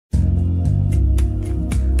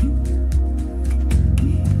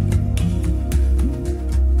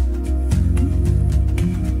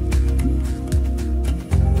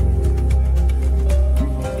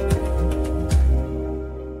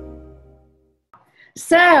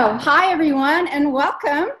So, hi everyone, and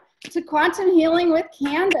welcome to Quantum Healing with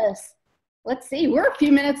Candace. Let's see, we're a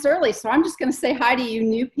few minutes early, so I'm just going to say hi to you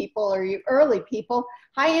new people or you early people.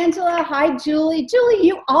 Hi, Angela. Hi, Julie. Julie,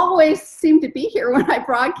 you always seem to be here when I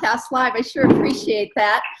broadcast live. I sure appreciate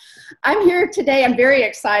that. I'm here today. I'm very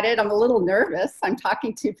excited. I'm a little nervous. I'm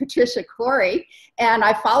talking to Patricia Cori, and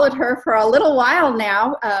I followed her for a little while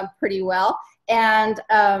now, pretty well. And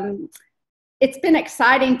it's been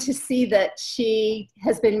exciting to see that she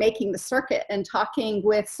has been making the circuit and talking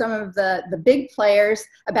with some of the big players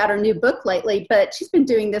about her new book lately, but she's been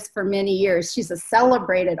doing this for many years. She's a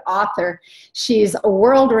celebrated author. She's a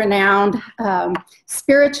world-renowned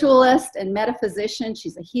spiritualist and metaphysician.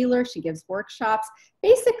 She's a healer. She gives workshops.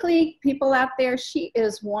 Basically, people out there, she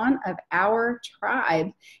is one of our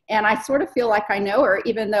tribe. And I sort of feel like I know her,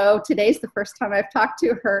 even though today's the first time I've talked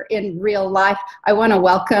to her in real life. I want to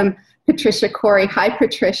welcome Patricia Cori. Hi,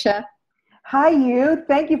 Patricia. Hi, you.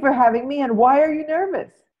 Thank you for having me. And why are you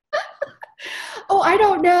nervous? Oh, I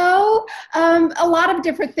don't know. A lot of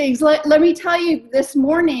different things. Let me tell you, this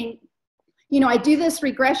morning, you know, I do this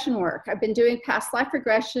regression work. I've been doing past life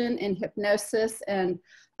regression and hypnosis and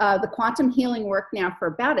the quantum healing work now for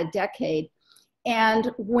about a decade.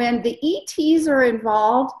 And when the ETs are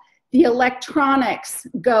involved, the electronics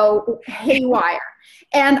go haywire.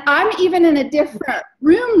 And I'm even in a different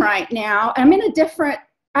room right now. I'm in a different,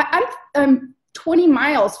 I'm 20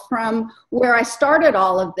 miles from where I started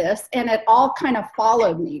all of this, and it all kind of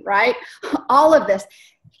followed me, right? All of this.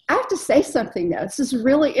 I have to say something though. This is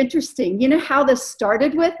really interesting. You know how this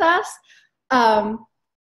started with us?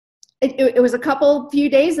 It was a few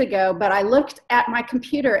days ago, but I looked at my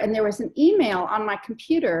computer and there was an email on my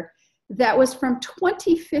computer that was from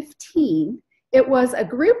 2015. It was a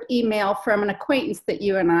group email from an acquaintance that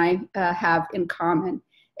you and I have in common.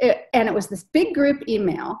 And it was this big group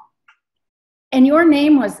email. And your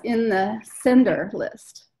name was in the sender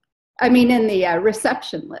list. I mean, in the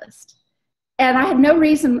reception list. And I had no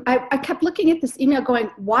reason. I kept looking at this email going,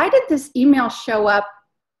 why did this email show up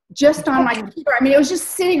just on my computer? I mean, it was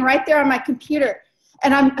just sitting right there on my computer.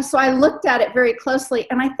 And so I looked at it very closely,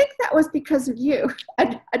 and I think that was because of you.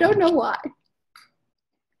 I don't know why.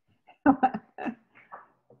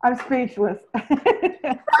 I'm speechless.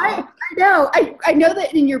 I know. I know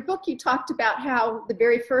that in your book you talked about how the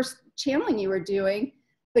very first channeling you were doing,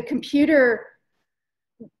 the computer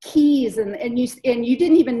keys and you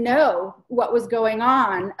didn't even know what was going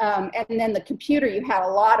on. And then the computer, you had a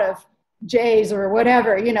lot of J's or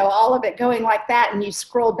whatever, you know, all of it going like that. And you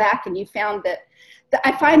scroll back and you found that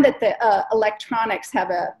I find that the electronics have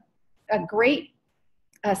a great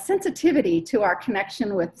sensitivity to our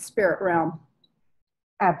connection with the spirit realm.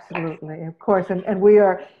 Absolutely, of course. And we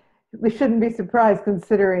shouldn't be surprised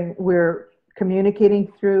considering we're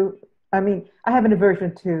communicating through, I mean, I have an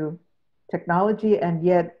aversion to technology, and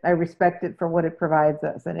yet I respect it for what it provides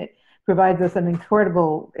us. And it provides us an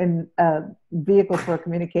incredible vehicle for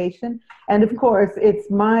communication. And of course, it's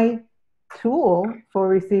my tool for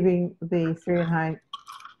receiving the Sirian High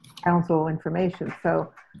Council information.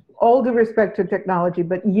 So all due respect to technology,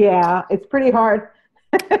 but yeah, it's pretty hard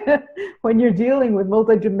when you're dealing with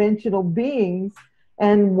multidimensional beings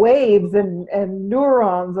and waves and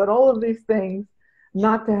neurons and all of these things,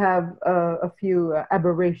 not to have a few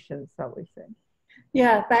aberrations, shall we say.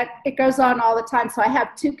 Yeah, it goes on all the time. So I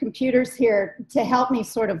have two computers here to help me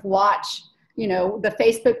sort of watch, you know, the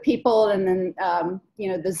Facebook people and then, you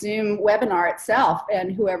know, the Zoom webinar itself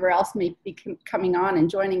and whoever else may be coming on and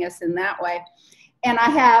joining us in that way. And I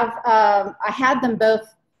had them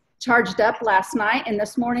both charged up last night, and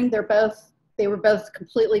this morning they were both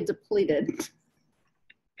completely depleted.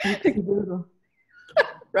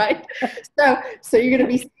 Right? So you're going to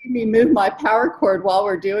be seeing me move my power cord while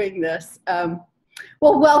we're doing this.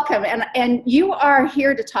 Well, welcome. And you are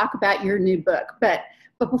here to talk about your new book. But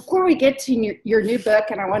before we get to your new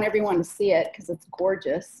book, and I want everyone to see it because it's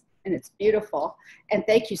gorgeous and it's beautiful. And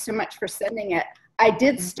thank you so much for sending it. I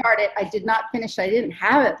did start it. I did not finish. I didn't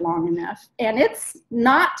have it long enough. And it's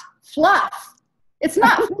not fluff. It's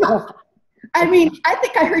not fluff. I mean, I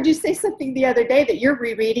think I heard you say something the other day that you're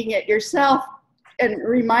rereading it yourself and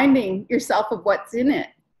reminding yourself of what's in it.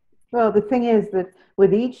 Well, the thing is that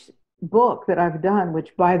with each book that I've done,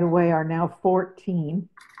 which by the way are now 14,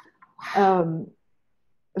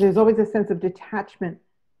 there's always a sense of detachment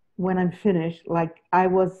when I'm finished. Like I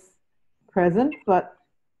was present, but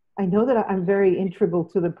I know that I'm very integral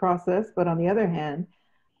to the process, but on the other hand,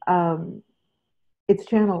 it's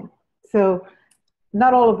channeled. So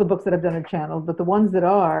not all of the books that I've done are channeled, but the ones that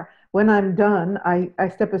are, when I'm done, I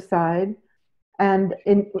step aside, and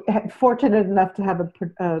fortunate enough to have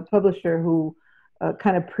a publisher who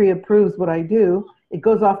kind of pre-approves what I do. It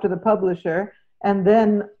goes off to the publisher, and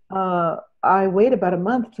then I wait about a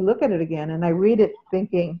month to look at it again, and I read it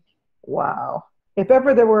thinking, wow, if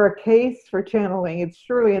ever there were a case for channeling, it's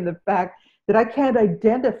surely in the fact that I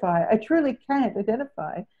truly can't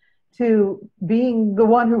identify to being the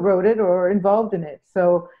one who wrote it or involved in it.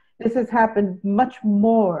 So this has happened much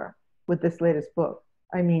more with this latest book.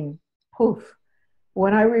 I mean, poof.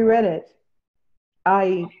 When I reread it,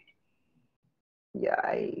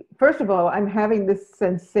 first of all, I'm having this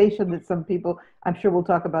sensation that some people, I'm sure we'll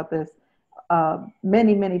talk about this,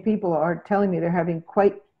 many people are telling me they're having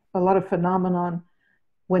quite a lot of phenomenon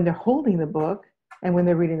when they're holding the book and when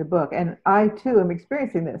they're reading the book. And I too am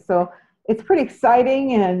experiencing this. So it's pretty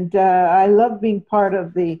exciting, and I love being part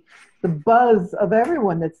of the buzz of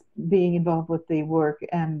everyone that's being involved with the work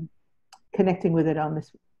and connecting with it on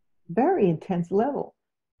this very intense level.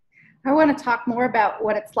 I want to talk more about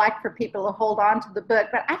what it's like for people to hold on to the book,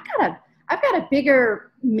 but I've got a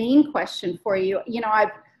bigger main question for you. You know,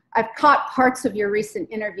 I've caught parts of your recent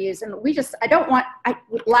interviews, and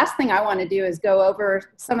last thing I want to do is go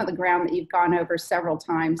over some of the ground that you've gone over several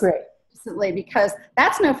times. Great. Recently, because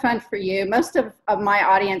that's no fun for you. Most of my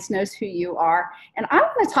audience knows who you are, and I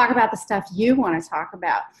want to talk about the stuff you want to talk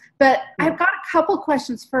about. But I've got a couple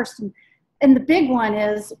questions first, and the big one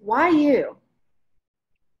is, why you?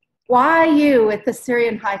 Why you with the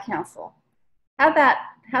Sirian High Council? How'd that,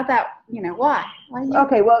 why? Why you?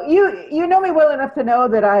 Okay, well, you know me well enough to know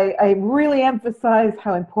that I really emphasize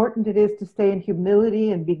how important it is to stay in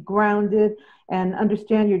humility and be grounded and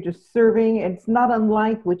understand you're just serving. It's not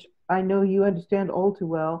unlike, which I know you understand all too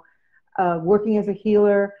well, working as a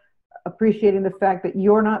healer, appreciating the fact that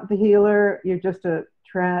you're not the healer, you're just a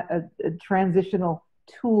transitional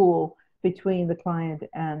tool between the client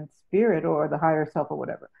and spirit or the higher self or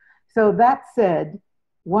whatever. So that said,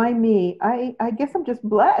 why me? I guess I'm just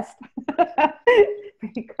blessed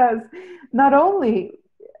because not only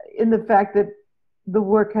in the fact that the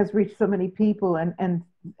work has reached so many people and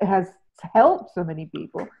has helped so many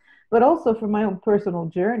people, but also for my own personal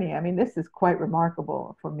journey. I mean, this is quite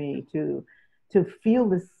remarkable for me to feel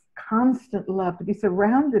this constant love, to be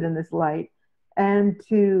surrounded in this light, and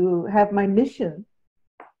to have my mission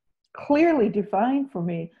clearly defined for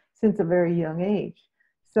me since a very young age.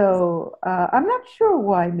 So I'm not sure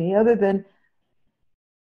why me, other than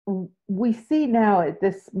we see now at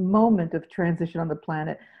this moment of transition on the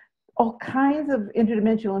planet, all kinds of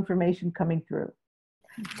interdimensional information coming through.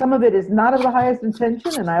 Some of it is not of the highest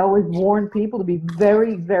intention, and I always warn people to be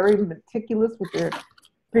very, very meticulous with their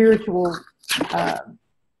spiritual,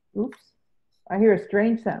 oops, I hear a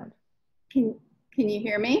strange sound. Can you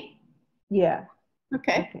hear me? Yeah.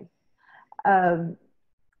 Okay.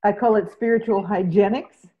 I call it spiritual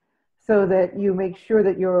hygienics, so that you make sure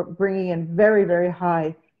that you're bringing in very, very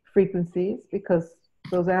high frequencies, because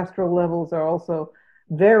those astral levels are also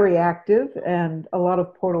very active, and a lot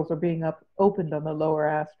of portals are being opened on the lower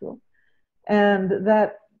astral, and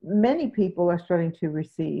that many people are starting to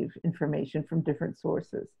receive information from different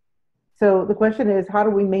sources. So the question is, how do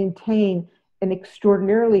we maintain an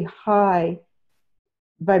extraordinarily high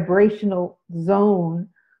vibrational zone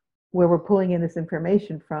where we're pulling in this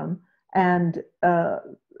information from, and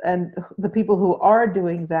the people who are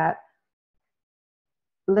doing that,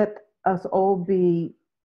 let us all be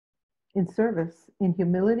in service, in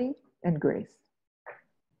humility and grace.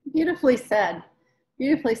 Beautifully said.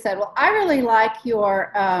 Beautifully said. Well, I really like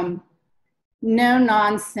your no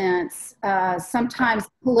nonsense, sometimes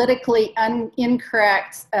politically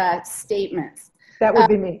incorrect statements. That would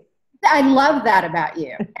be me. I love that about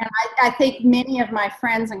you. And I think many of my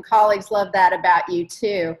friends and colleagues love that about you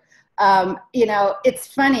too. You know, it's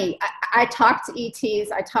funny. I talk to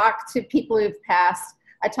ETs. I talk to people who've passed.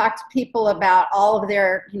 I talk to people about all of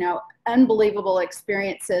their, unbelievable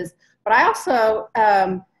experiences. But I also,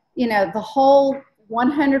 the whole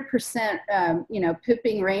 100%,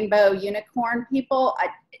 pooping rainbow unicorn people,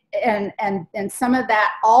 and some of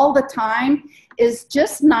that all the time is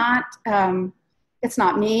just not. It's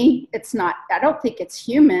not me. It's not. I don't think it's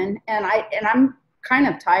human, and I'm kind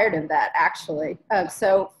of tired of that, actually.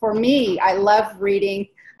 So for me, I love reading.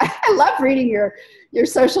 I love reading your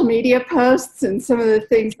social media posts and some of the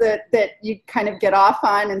things that you kind of get off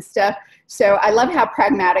on and stuff. So I love how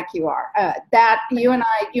pragmatic you are. That you and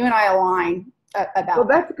I align about. Well,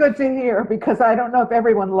 that's good to hear, because I don't know if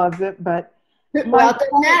everyone loves it, but well, it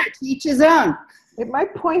doesn't matter. To each his own. My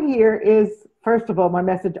point here is, first of all, my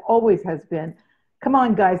message always has been, come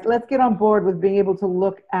on, guys, let's get on board with being able to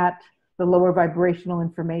look at the lower vibrational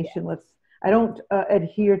information. I don't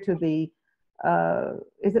adhere to the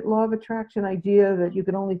is it law of attraction idea that you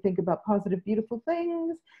can only think about positive, beautiful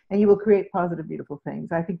things and you will create positive, beautiful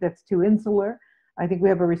things. I think that's too insular. I think we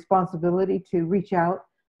have a responsibility to reach out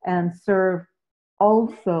and serve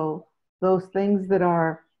also those things that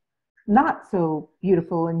are not so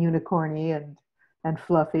beautiful and unicorny and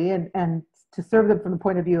fluffy, and to serve them from the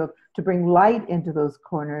point of view of to bring light into those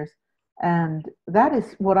corners. And that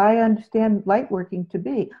is what I understand light working to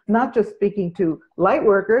be. Not just speaking to light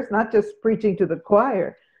workers, not just preaching to the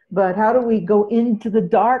choir, but how do we go into the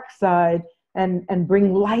dark side and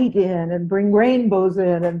bring light in and bring rainbows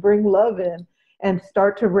in and bring love in and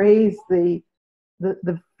start to raise the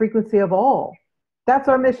frequency of all. That's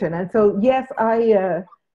our mission. And so, yes, I'm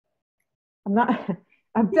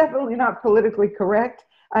definitely not politically correct.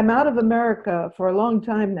 I'm out of America for a long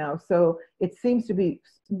time now, so it seems to be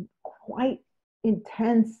quite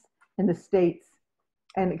intense in the States.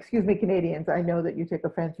 And excuse me, Canadians, I know that you take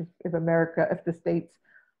offense if the States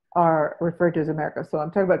are referred to as America. So I'm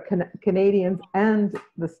talking about Canadians and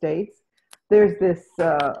the States. There's this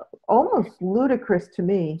almost ludicrous to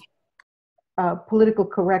me political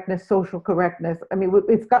correctness, social correctness. I mean,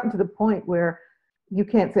 it's gotten to the point where you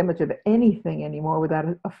can't say much of anything anymore without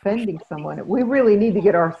offending someone. We really need to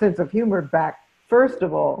get our sense of humor back, first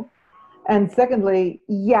of all. And secondly,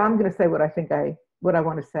 yeah, I'm going to say what I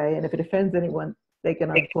want to say. And if it offends anyone, they can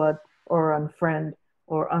unplug or unfriend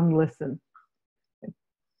or unlisten.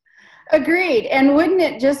 Agreed. And wouldn't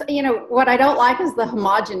it just, what I don't like is the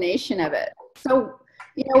homogenation of it. So,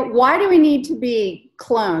 why do we need to be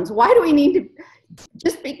clones? Why do we need to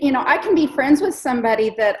just be, I can be friends with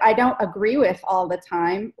somebody that I don't agree with all the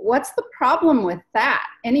time. What's the problem with that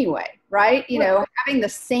anyway, right? Having the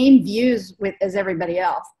same views as everybody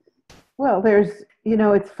else. Well, there's,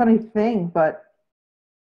 it's a funny thing, but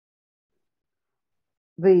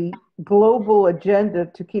the global agenda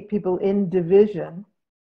to keep people in division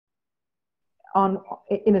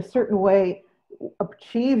in a certain way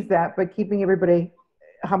achieves that by keeping everybody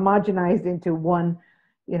homogenized into one,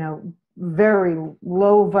 very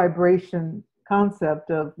low vibration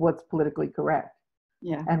concept of what's politically correct,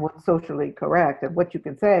 and what's socially correct, and what you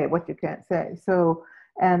can say, what you can't say. So,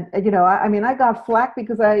 and I got flack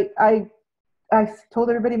because I told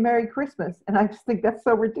everybody Merry Christmas, and I just think that's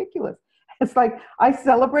so ridiculous. It's like, I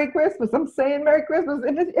celebrate Christmas. I'm saying Merry Christmas.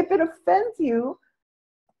 If it offends you,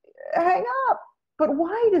 hang up. But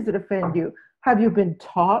why does it offend you? Have you been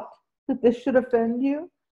taught that this should offend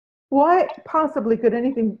you? Why possibly could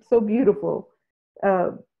anything so beautiful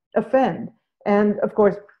offend? And of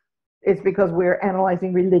course, it's because we're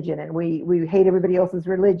analyzing religion and we hate everybody else's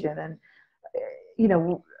religion. And,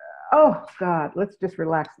 oh God, let's just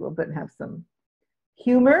relax a little bit and have some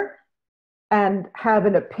humor and have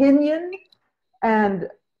an opinion. And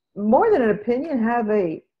more than an opinion, have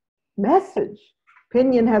a message.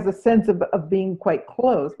 Opinion has a sense of being quite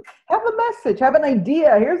close. Have a message, have an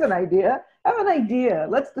idea. Here's an idea. Have an idea.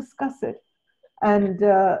 Let's discuss it. And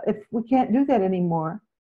if we can't do that anymore,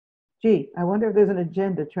 gee, I wonder if there's an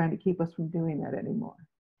agenda trying to keep us from doing that anymore.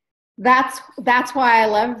 That's why I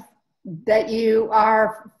love that you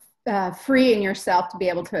are freeing yourself to be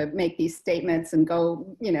able to make these statements and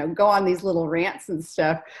go on these little rants and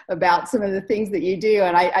stuff about some of the things that you do.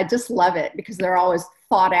 And I just love it because they're always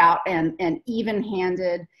thought out and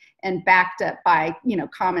even-handed and backed up by,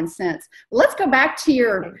 common sense. Let's go back to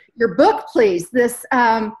your book, please. So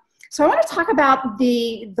I want to talk about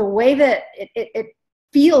the way that it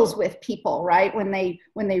feels with people, right? When they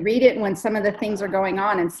read it and when some of the things are going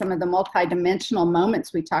on and some of the multidimensional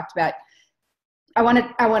moments we talked about. I want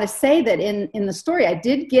to say that in the story, I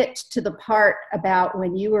did get to the part about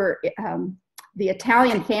when you were the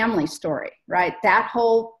Italian family story, right? That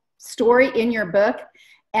whole story in your book.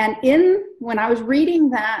 And when I was reading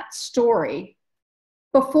that story,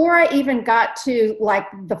 before I even got to like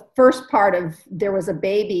the first part of there was a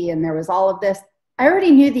baby and there was all of this, I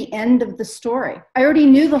already knew the end of the story. I already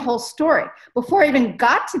knew the whole story before I even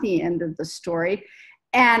got to the end of the story.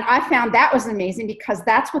 And I found that was amazing because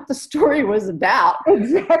that's what the story was about.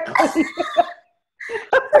 Exactly.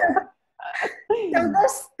 So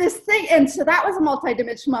this thing, and so that was a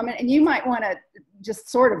multidimensional moment. And you might want to just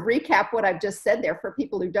sort of recap what I've just said there for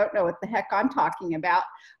people who don't know what the heck I'm talking about,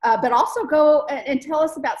 but also go and tell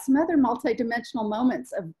us about some other multidimensional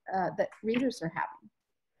moments that readers are having.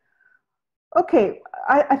 Okay,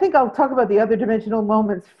 I think I'll talk about the other dimensional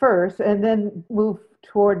moments first and then move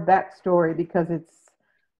toward that story because it's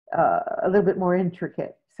a little bit more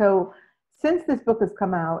intricate. So since this book has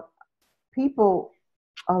come out,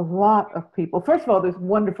 a lot of people, first of all, there's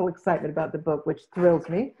wonderful excitement about the book, which thrills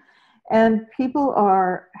me. And people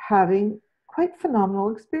are having quite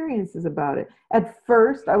phenomenal experiences about it. At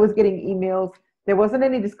first, I was getting emails. There wasn't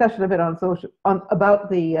any discussion of it on about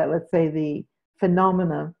the, let's say, the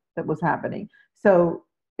phenomena that was happening. So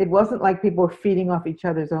it wasn't like people were feeding off each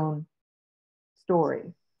other's own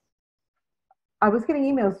story. I was getting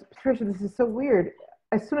emails, Patricia, this is so weird.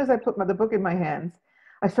 As soon as I put the book in my hands,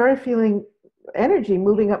 I started feeling energy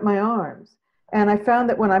moving up my arms. And I found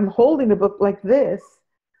that when I'm holding the book like this,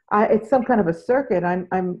 it's some kind of a circuit.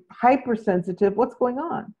 I'm hypersensitive. What's going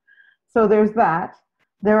on? So there's that.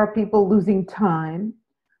 There are people losing time.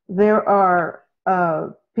 There are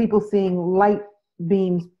people seeing light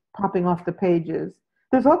beams popping off the pages.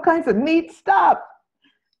 There's all kinds of neat stuff.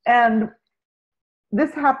 And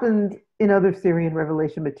this happened in other Sirian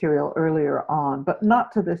Revelation material earlier on, but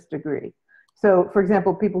not to this degree. So, for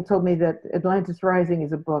example, people told me that Atlantis Rising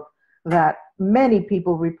is a book that many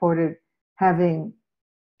people reported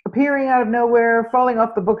appearing out of nowhere, falling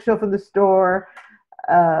off the bookshelf in the store,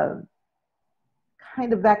 kind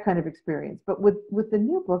of that kind of experience. But with the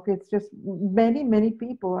new book, it's just many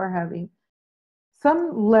people are having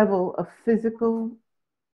some level of physical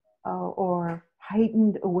or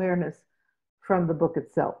heightened awareness from the book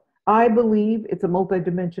itself. I believe it's a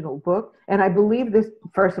multidimensional book, and I believe this,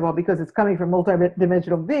 first of all, because it's coming from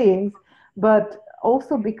multidimensional beings, but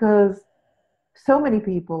also because so many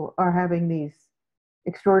people are having these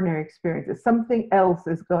extraordinary experiences. Something else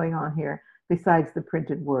is going on here besides the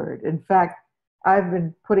printed word. In fact, I've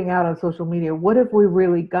been putting out on social media, what have we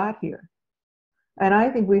really got here? And I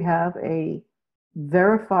think we have a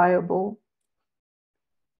verifiable,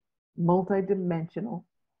 multidimensional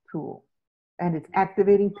tool. And it's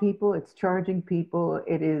activating people, it's charging people,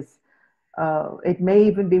 it may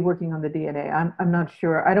even be working on the DNA. I'm not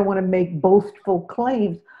sure. I don't want to make boastful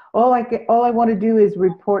claims. All I want to do is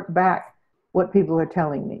report back what people are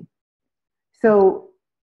telling me. So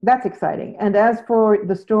that's exciting. And as for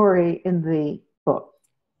the story in the book,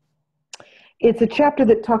 it's a chapter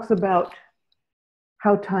that talks about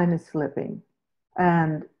how time is slipping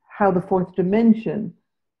and how the fourth dimension,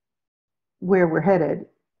 where we're headed,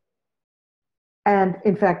 and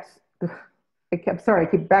in fact, I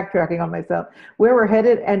keep backtracking on myself, where we're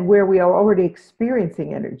headed and where we are already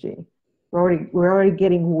experiencing energy. We're already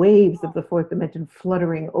getting waves of the fourth dimension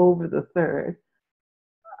fluttering over the third.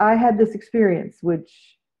 I had this experience,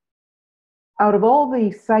 which out of all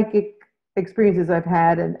the psychic experiences I've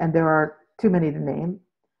had, and there are too many to name,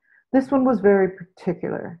 this one was very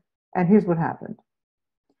particular. And here's what happened.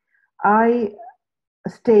 I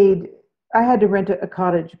had to rent a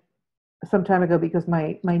cottage some time ago because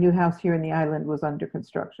my new house here in the island was under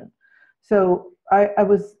construction. So I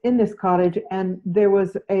was in this cottage, and there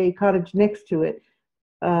was a cottage next to it,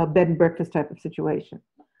 bed and breakfast type of situation.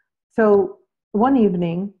 So one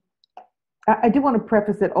evening, I do want to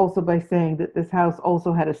preface it also by saying that this house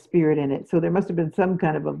also had a spirit in it. So there must have been some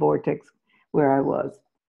kind of a vortex where I was.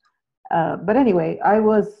 But anyway, I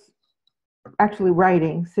was actually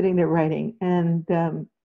sitting there writing, and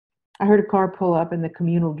I heard a car pull up in the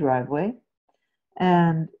communal driveway,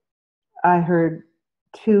 and I heard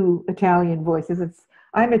two Italian voices.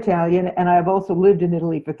 I'm Italian, and I've also lived in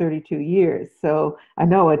Italy for 32 years, so I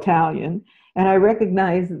know Italian, and I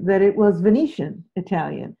recognized that it was Venetian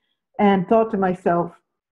Italian, and thought to myself,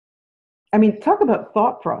 talk about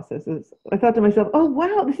thought processes. I thought to myself, oh,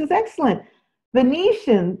 wow, this is excellent.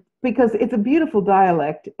 Venetian, because it's a beautiful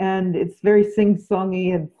dialect, and it's very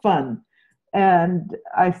sing-songy and fun. And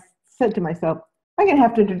I said to myself, I'm going to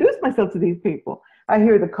have to introduce myself to these people. I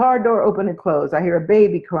hear the car door open and close. I hear a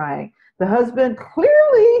baby crying. The husband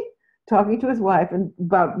clearly talking to his wife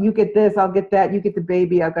about, you get this, I'll get that, you get the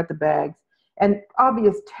baby, I've got the bags. And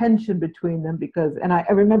obvious tension between them and I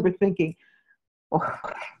remember thinking, oh,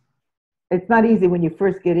 it's not easy when you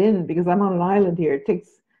first get in because I'm on an island here.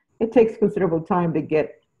 It takes considerable time to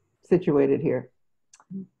get situated here.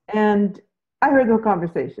 And I heard the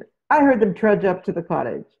conversation. I heard them trudge up to the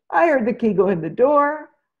cottage. I heard the key go in the door,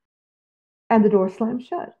 and the door slammed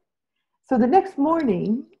shut. So the next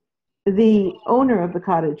morning, the owner of the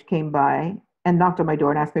cottage came by and knocked on my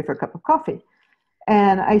door and asked me for a cup of coffee.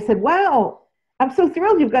 And I said, wow, I'm so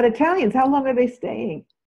thrilled you've got Italians. How long are they staying?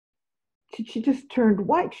 She just turned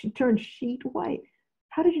white. She turned sheet white.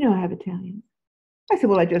 How did you know I have Italians? I said,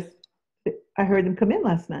 well, I heard them come in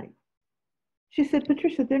last night. She said,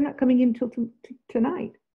 Patricia, they're not coming in until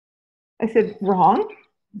tonight. I said, wrong?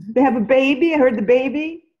 They have a baby? I heard the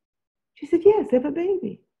baby. She said, yes, they have a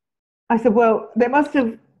baby. I said, well, they must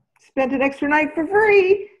have spent an extra night for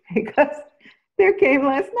free because they came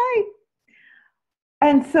last night.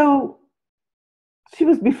 And so she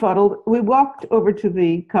was befuddled. We walked over to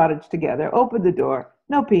the cottage together, opened the door,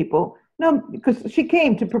 no people, No, because she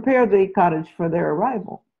came to prepare the cottage for their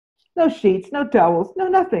arrival. No sheets, no towels, no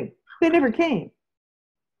nothing. They never came.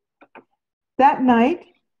 That night,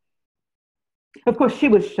 of course, she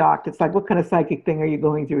was shocked. It's like, what kind of psychic thing are you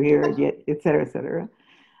going through here, et cetera, et cetera.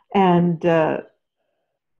 And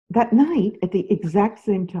that night, at the exact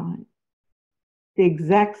same time, the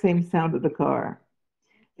exact same sound of the car,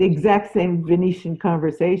 the exact same Venetian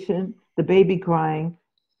conversation, the baby crying,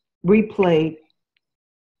 replayed,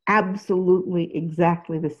 absolutely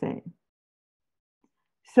exactly the same.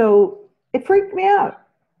 So it freaked me out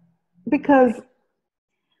because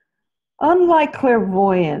unlike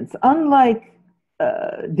clairvoyance, unlike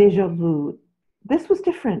deja vu, this was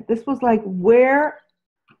different. This was like,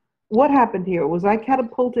 what happened here? Was I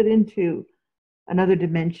catapulted into another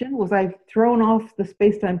dimension? Was I thrown off the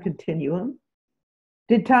space-time continuum?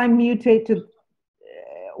 Did time mutate to,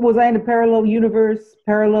 was I in a parallel universe,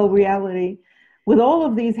 parallel reality? With all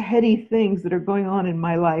of these heady things that are going on in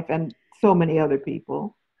my life and so many other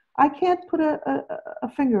people, I can't put a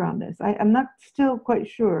finger on this. I'm not still quite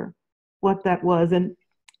sure what that was. And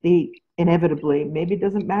inevitably, maybe it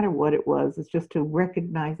doesn't matter what it was. It's just to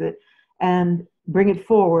recognize it and bring it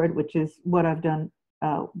forward, which is what I've done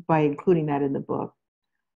by including that in the book,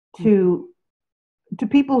 to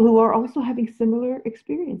people who are also having similar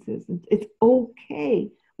experiences. It's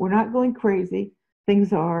okay. We're not going crazy.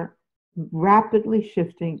 Things are rapidly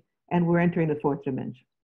shifting, and we're entering the fourth dimension.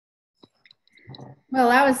 Well,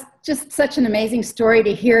 that was just such an amazing story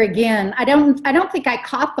to hear again. I don't think I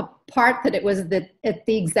caught the part that it was at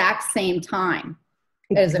the exact same time.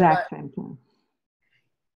 Exact same time.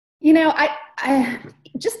 You know, I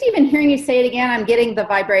just even hearing you say it again, I'm getting the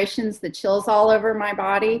vibrations, the chills all over my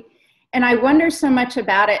body. And I wonder so much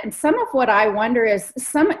about it. And some of what I wonder is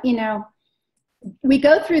we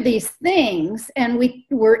go through these things and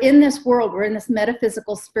we're in this world, we're in this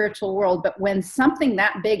metaphysical, spiritual world. But when something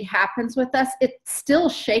that big happens with us, it still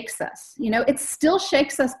shakes us. It still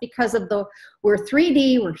shakes us because of we're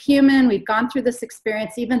 3D, we're human, we've gone through this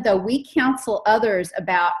experience, even though we counsel others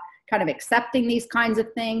about kind of accepting these kinds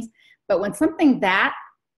of things. But when something that,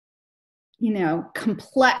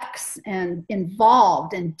 complex and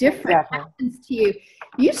involved and different happens to you,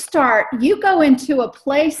 you go into a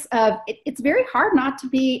place of, it's very hard not to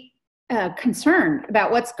be concerned about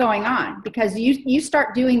what's going on, because you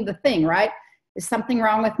start doing the thing, right? Is something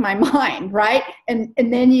wrong with my mind, right? And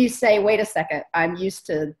then you say, wait a second, I'm used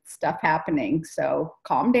to stuff happening, so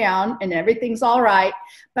calm down and everything's all right.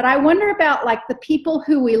 But I wonder about like the people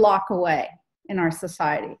who we lock away in our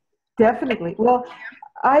society. Definitely. Well,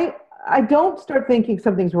 I don't start thinking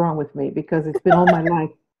something's wrong with me, because it's been all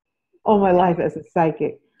my life as a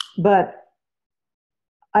psychic. But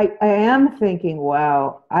I am thinking,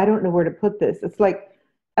 wow, I don't know where to put this. It's like,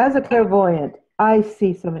 as a clairvoyant, I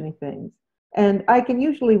see so many things. And I can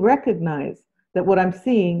usually recognize that what I'm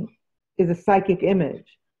seeing is a psychic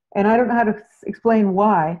image. And I don't know how to explain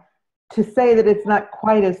why. To say that it's not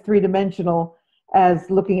quite as three-dimensional as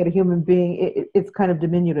looking at a human being, it's kind of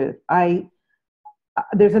diminutive.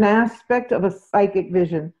 There's an aspect of a psychic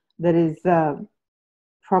vision that is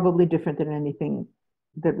probably different than anything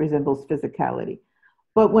that resembles physicality.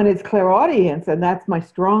 But when it's clairaudience, and that's my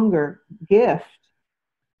stronger gift,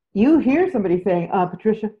 you hear somebody saying,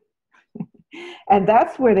 Patricia, and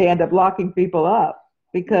that's where they end up locking people up,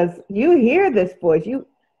 because you hear this voice.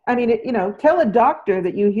 Tell a doctor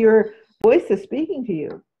that you hear voices speaking to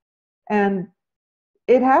you. And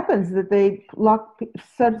it happens that they lock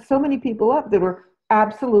so many people up that were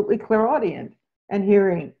absolutely clairaudient and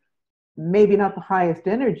hearing maybe not the highest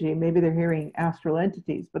energy, maybe they're hearing astral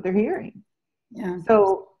entities, but they're hearing. Yeah.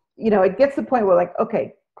 So, it gets to the point where, like,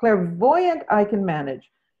 okay, clairvoyant I can manage.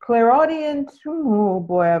 Clairaudient, oh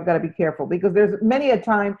boy, I've got to be careful, because there's many a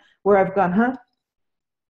time where I've gone, huh?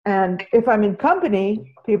 And if I'm in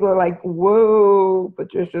company, people are like, whoa,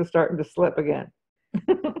 Patricia's starting to slip again.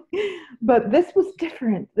 But this was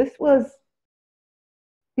different. This was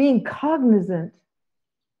being cognizant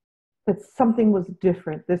that something was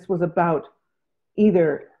different. This was about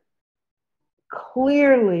either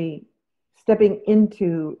clearly stepping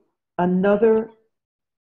into another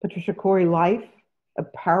Patricia Cori life, a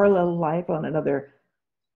parallel life on another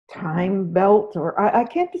time belt, or I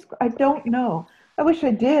can't describe, I don't know. I wish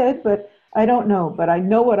I did, but I don't know. But I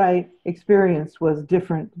know what I experienced was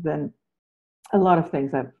different than a lot of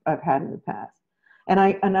things I've had in the past. And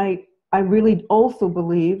I really also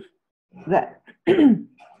believe that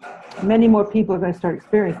many more people are going to start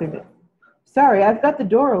experiencing it. Sorry, I've got the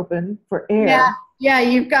door open for air. Yeah,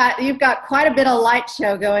 you've got quite a bit of light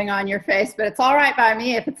show going on your face, but it's all right by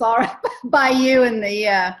me if it's all right by you and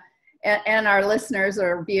and our listeners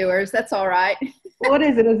or viewers. That's all right. What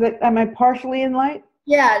is it? Am I partially in light?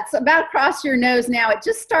 Yeah, it's about across your nose now. It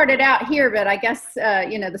just started out here, but I guess,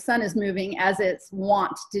 the sun is moving as it's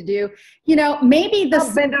wont to do. Maybe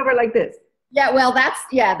I'll bend over like this. Yeah, well, that's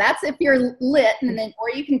if you're lit, and then, or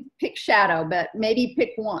you can pick shadow, but maybe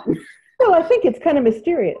pick one. Well, I think it's kind of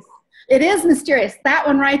mysterious. It is mysterious. That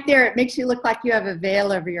one right there, it makes you look like you have a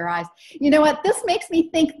veil over your eyes. You know what? This makes me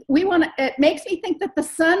think it makes me think that the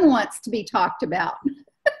sun wants to be talked about.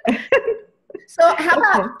 So how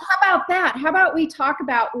about that? How about we talk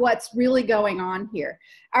about what's really going on here?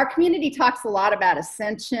 Our community talks a lot about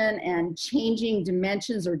ascension and changing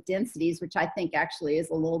dimensions or densities, which I think actually is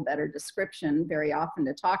a little better description very often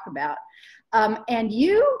to talk about. And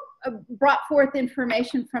you brought forth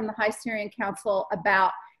information from the High Sirian Council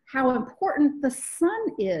about how important the sun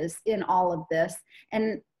is in all of this.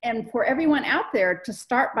 And for everyone out there to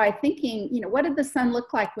start by thinking, what did the sun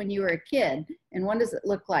look like when you were a kid? And what does it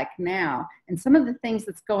look like now? And some of the things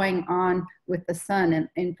that's going on with the sun, and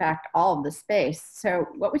in fact, all of the space. So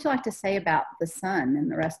what would you like to say about the sun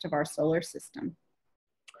and the rest of our solar system?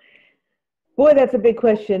 Boy, that's a big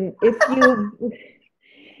question.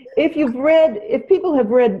 If people have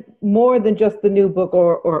read more than just the new book,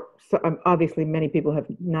 or obviously many people have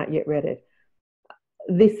not yet read it,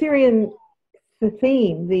 the Sirian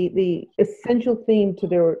theme, the essential theme to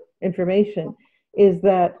their information is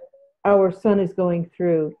that our sun is going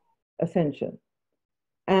through ascension.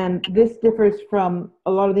 And this differs from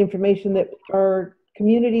a lot of the information that our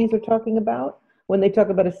communities are talking about. When they talk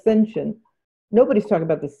about ascension, nobody's talking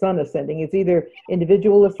about the sun ascending. It's either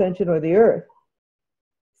individual ascension or the earth.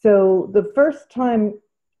 So the first time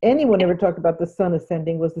anyone ever talked about the sun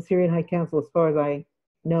ascending was the Sirian High Council, as far as I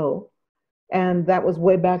know. And that was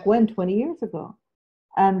way back when, 20 years ago.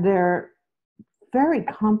 And they're very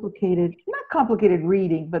complicated, not complicated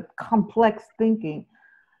reading, but complex thinking,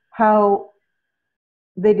 how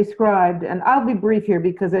they described, and I'll be brief here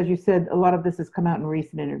because, as you said, a lot of this has come out in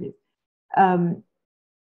recent interviews. Of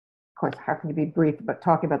course, how can you be brief about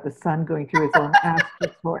talking about the sun going through its own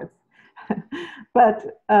astral cords?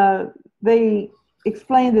 But they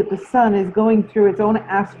explained that the sun is going through its own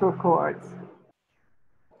astral cords.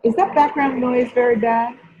 Is that background noise very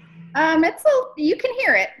bad? You can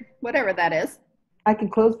hear it, whatever that is. I can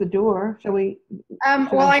close the door. Shall we?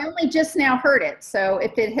 Well, I only just now heard it. So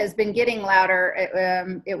if it has been getting louder,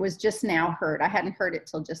 it was just now heard. I hadn't heard it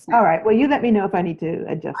till just now. All right. Well, you let me know if I need to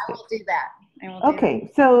adjust it. I will do that.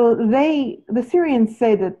 Okay. So the Sirians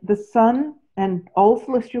say that the sun and all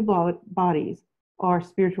celestial bodies are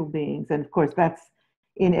spiritual beings. And of course, that's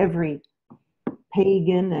in every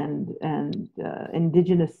pagan and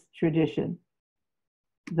indigenous tradition,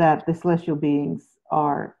 that the celestial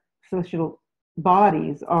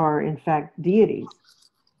bodies are in fact deities.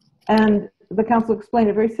 And the council explained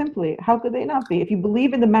it very simply. How could they not be? If you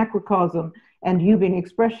believe in the macrocosm and you being an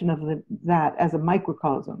expression of that as a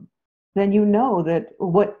microcosm, then you know that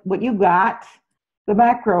what you got, the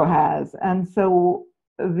macro has. And so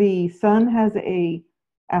the sun has a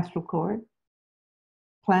astral cord,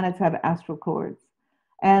 planets have astral cords,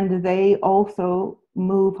 and they also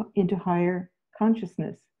move into higher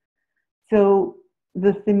consciousness. So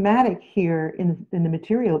the thematic here in the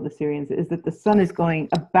material of the Sirians is that the sun is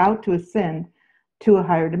about to ascend to a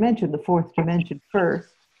higher dimension, the fourth dimension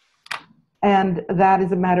first. And that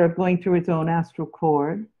is a matter of going through its own astral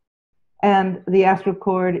cord. And the astral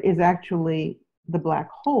cord is actually the black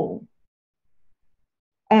hole.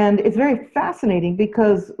 And it's very fascinating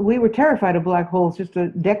because we were terrified of black holes just a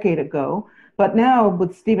decade ago. But now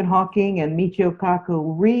with Stephen Hawking and Michio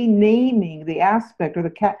Kaku renaming the aspect or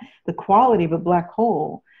the quality of a black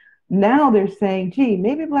hole, now they're saying, gee,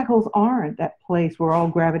 maybe black holes aren't that place where all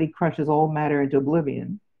gravity crushes all matter into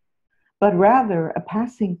oblivion, but rather a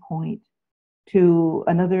passing point to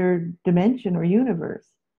another dimension or universe.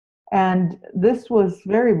 And this was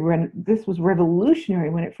revolutionary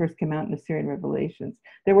when it first came out in the Sirian Revelations.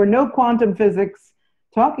 There were no quantum physics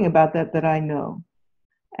talking about that I know.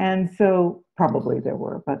 And so probably there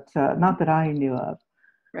were, but not that I knew of.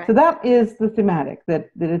 Right. So that is the thematic, that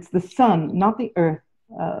it's the sun, not the earth,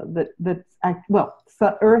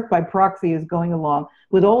 Earth by proxy is going along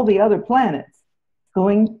with all the other planets,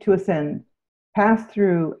 going to ascend, pass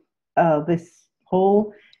through this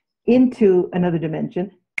hole into another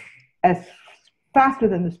dimension as faster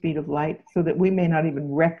than the speed of light, so that we may not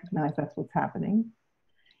even recognize that's what's happening.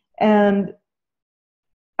 And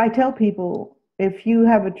I tell people, if you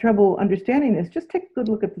have a trouble understanding this, just take a good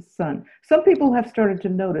look at the sun. Some people have started to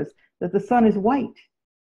notice that the sun is white.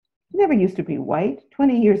 It never used to be white.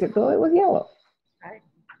 20 years ago, it was yellow. Right.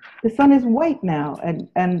 The sun is white now.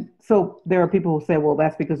 And so there are people who say, well,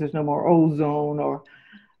 that's because there's no more ozone or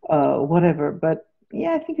whatever. But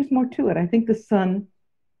yeah, I think there's more to it. I think the sun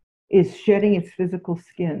is shedding its physical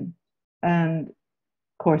skin. And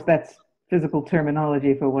of course, that's physical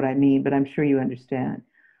terminology for what I mean, but I'm sure you understand.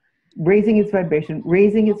 Raising its vibration,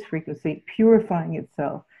 raising its frequency, purifying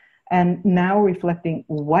itself, and now reflecting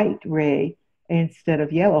white ray instead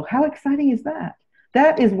of yellow. How exciting is that?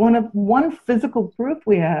 That is one physical proof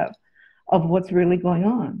we have of what's really going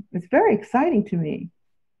on. It's very exciting to me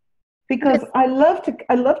because I love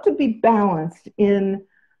to be balanced in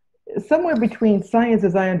somewhere between science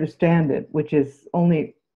as I understand it, which is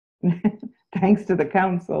only thanks to the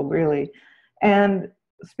Counsel, really, and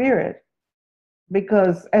spirit.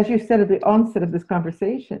 Because as you said at the onset of this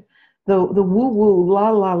conversation, the woo-woo,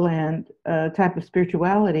 la-la land type of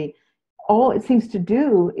spirituality, all it seems to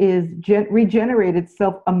do is regenerate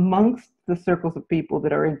itself amongst the circles of people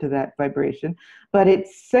that are into that vibration, but it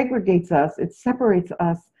segregates us, it separates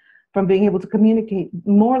us from being able to communicate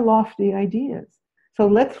more lofty ideas. So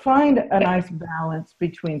let's find a nice balance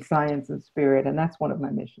between science and spirit, and that's one of my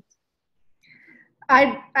missions.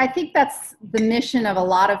 I think that's the mission of a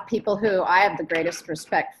lot of people who I have the greatest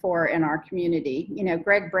respect for in our community. You know,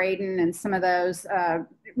 Greg Braden and some of those,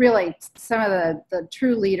 really some of the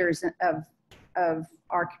true leaders of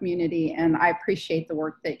our community, and I appreciate the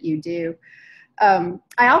work that you do. I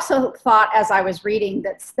also thought as I was reading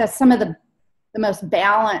that some of the most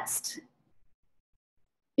balanced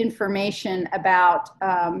information about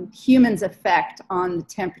humans' effect on the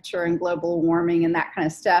temperature and global warming and that kind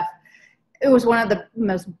of stuff. It was one of the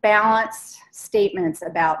most balanced statements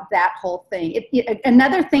about that whole thing.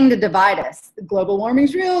 Another thing to divide us. Global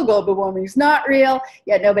warming's real, global warming's not real,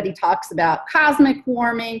 yet nobody talks about cosmic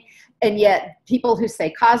warming. And yet people who say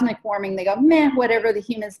cosmic warming, they go, meh, whatever the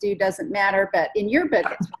humans do doesn't matter. But in your book,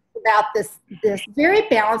 it talks about this very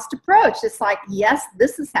balanced approach. It's like, yes,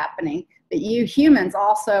 this is happening, but you humans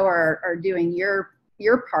also are doing your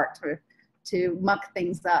part to muck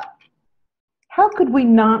things up. How could we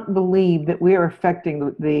not believe that we are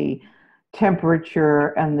affecting the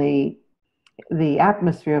temperature and the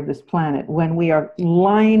atmosphere of this planet when we are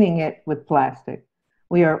lining it with plastic?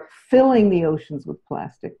 We are filling the oceans with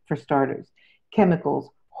plastic, for starters, chemicals,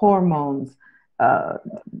 hormones.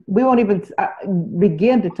 We won't even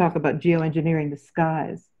begin to talk about geoengineering the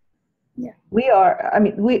skies. Yeah. We are, I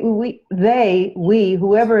mean, we,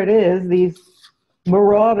 whoever it is, these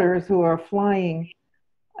marauders who are flying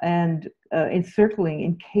and encircling,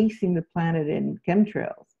 encasing the planet in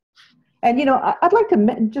chemtrails. And, you know, I'd like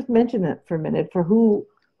to just mention that for a minute for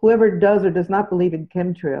whoever does or does not believe in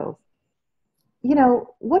chemtrails. You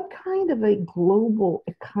know, what kind of a global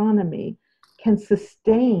economy can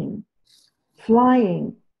sustain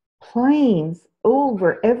flying planes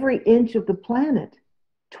over every inch of the planet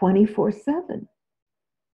 24/7?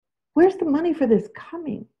 Where's the money for this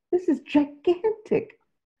coming? This is gigantic.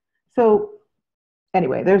 So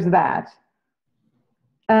anyway, there's that.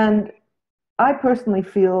 And I personally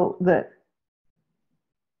feel that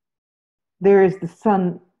there is the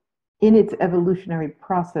sun in its evolutionary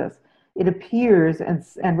process. It appears,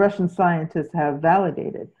 and Russian scientists have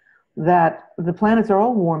validated, that the planets are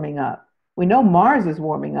all warming up. We know Mars is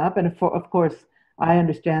warming up, and of course, I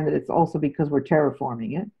understand that it's also because we're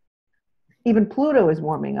terraforming it. Even Pluto is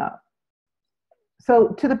warming up. So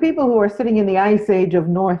to the people who are sitting in the ice age of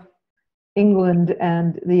North England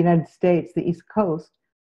and the United States, the East Coast,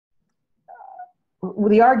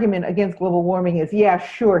 the argument against global warming is, yeah,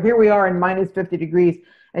 sure, here we are in minus 50 degrees,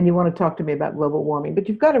 and you want to talk to me about global warming. But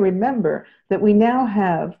you've got to remember that we now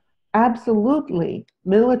have absolutely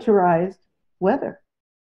militarized weather.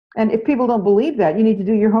 And if people don't believe that, you need to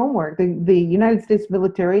do your homework. The United States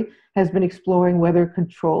military has been exploring weather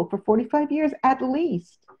control for 45 years at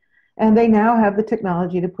least. And they now have the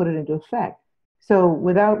technology to put it into effect. So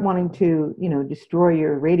without wanting to, you know, destroy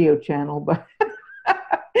your radio channel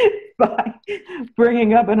by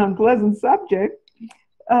bringing up an unpleasant subject,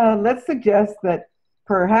 let's suggest that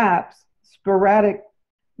perhaps sporadic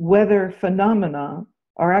weather phenomena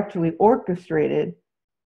are actually orchestrated,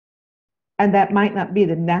 and that might not be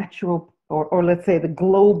the natural or let's say the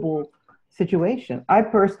global situation. I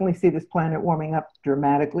personally see this planet warming up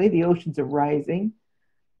dramatically. The oceans are rising,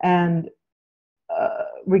 and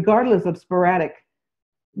regardless of sporadic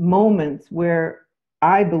moments where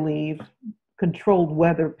I believe controlled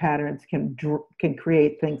weather patterns can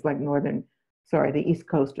create things like the East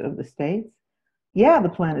Coast of the States. Yeah, the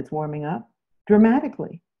planet's warming up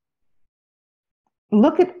dramatically.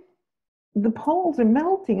 Look at the poles are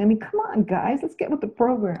melting. I mean, come on, guys, let's get with the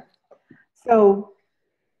program. So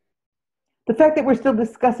the fact that we're still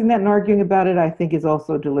discussing that and arguing about it, I think, is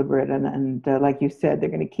also deliberate. And like you said, they're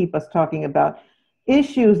going to keep us talking about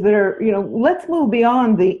issues that are, let's move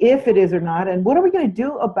beyond the if it is or not, and what are we going to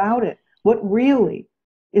do about it? What really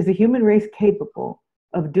is the human race capable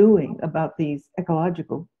of doing about these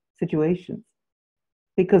ecological situations?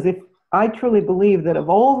 Because if I truly believe that of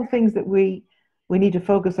all the things that we need to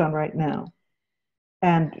focus on right now,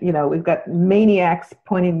 and we've got maniacs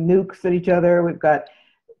pointing nukes at each other, we've got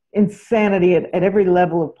insanity at every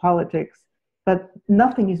level of politics, but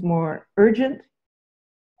nothing is more urgent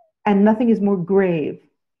and nothing is more grave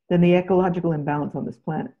than the ecological imbalance on this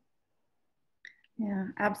planet. Yeah,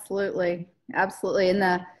 absolutely. Absolutely. And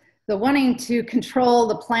the wanting to control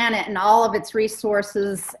the planet and all of its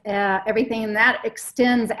resources, everything that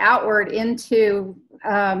extends outward into,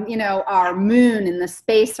 our moon and the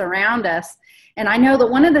space around us. And I know that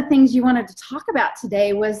one of the things you wanted to talk about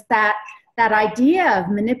today was that idea of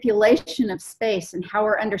manipulation of space and how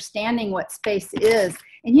we're understanding what space is.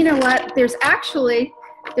 And you know what? There's actually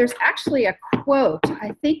a quote.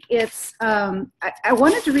 I think it's, I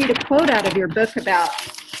wanted to read a quote out of your book about,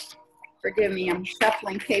 forgive me, I'm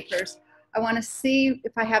shuffling papers. I want to see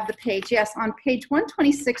if I have the page. Yes, on page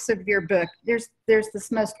 126 of your book, there's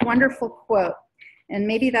this most wonderful quote, and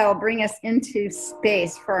maybe that'll bring us into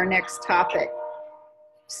space for our next topic.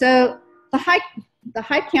 So the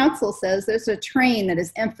High Council says there's a train that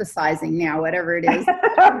is emphasizing now, whatever it is.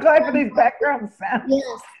 I'm glad for these background sounds.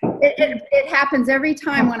 Yes, it happens every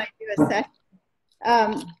time when I do a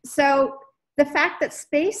session. So the fact that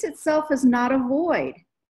space itself is not a void.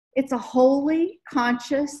 It's a wholly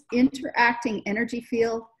conscious, interacting energy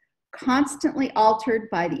field, constantly altered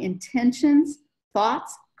by the intentions,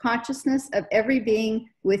 thoughts, consciousness of every being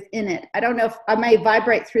within it. I don't know if I may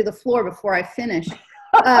vibrate through the floor before I finish.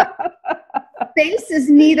 Space is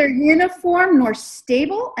neither uniform nor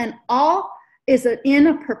stable, and all is in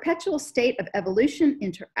a perpetual state of evolution,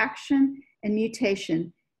 interaction, and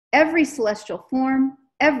mutation. Every celestial form,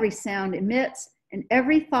 every sound emits, and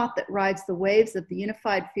every thought that rides the waves of the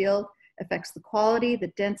unified field affects the quality,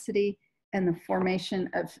 the density, and the formation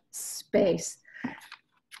of space.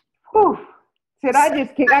 Whew.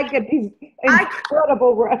 I get these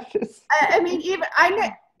incredible rushes.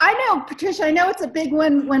 I know, Patricia, I know it's a big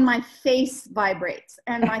one when my face vibrates,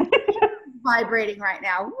 and my face is vibrating right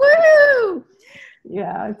now. Woo!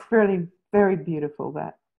 Yeah, it's really very beautiful,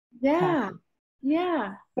 that. Yeah,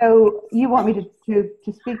 yeah. So you want me to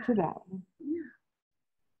speak to that? Yeah.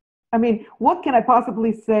 I mean, what can I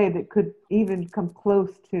possibly say that could even come close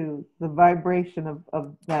to the vibration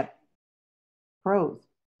of that prose?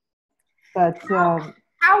 But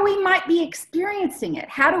how we might be experiencing it.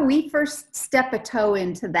 How do we first step a toe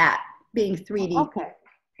into that, being 3D? Okay.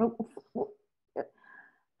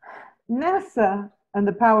 NASA and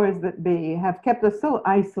the powers that be have kept us so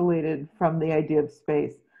isolated from the idea of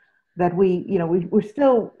space that we're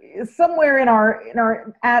still somewhere in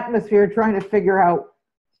our atmosphere trying to figure out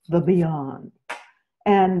the beyond.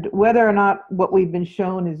 And whether or not what we've been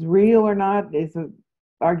shown is real or not is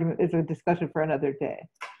a discussion for another day.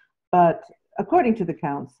 But according to the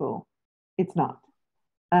Council, it's not.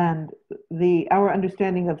 And our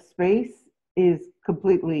understanding of space is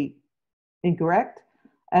completely incorrect.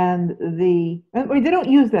 And they don't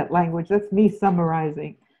use that language. That's me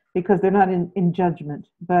summarizing, because they're not in judgment.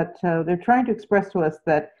 But they're trying to express to us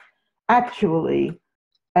that actually,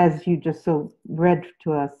 as you just so read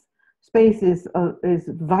to us, space is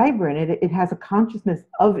vibrant. It has a consciousness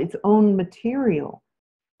of its own material.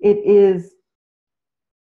 It is.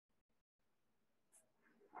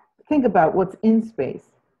 Think about what's in space,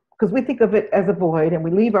 because we think of it as a void, and we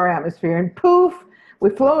leave our atmosphere, and poof, we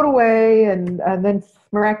float away, and then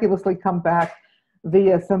miraculously come back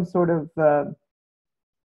via some sort of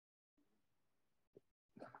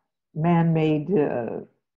man-made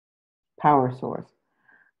power source.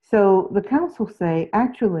 So the Council say,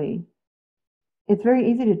 actually, it's very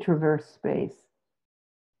easy to traverse space.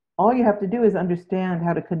 All you have to do is understand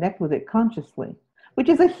how to connect with it consciously, which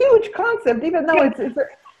is a huge concept, even though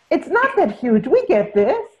it's not that huge. We get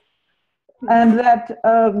this. And that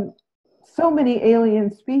so many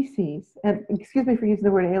alien species, and excuse me for using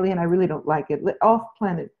the word alien, I really don't like it,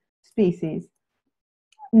 off-planet species,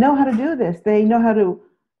 know how to do this. They know how to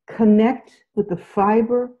connect with the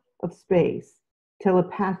fiber of space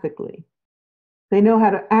telepathically. They know how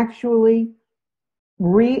to actually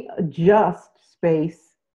readjust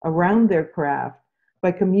space around their craft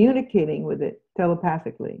by communicating with it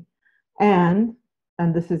telepathically. And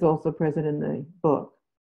this is also present in the book,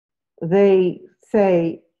 they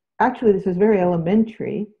say, actually, this is very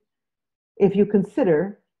elementary if you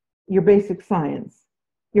consider your basic science.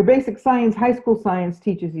 Your basic science, high school science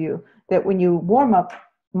teaches you that when you warm up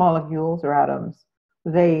molecules or atoms,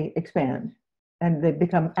 they expand and they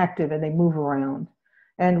become active and they move around.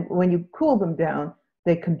 And when you cool them down,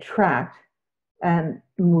 they contract and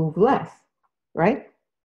move less, right?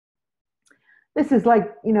 This is like,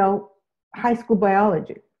 high school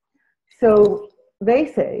biology. So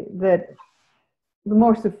they say that the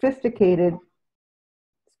more sophisticated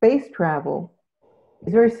space travel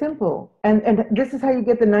is very simple. And this is how you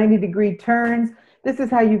get the 90-degree turns. This is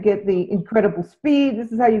how you get the incredible speed.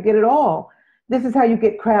 This is how you get it all. This is how you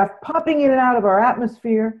get craft popping in and out of our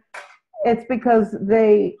atmosphere. It's because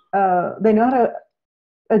they know how to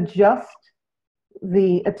adjust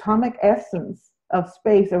the atomic essence of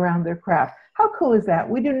space around their craft. How cool is that?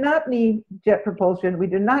 We do not need jet propulsion. We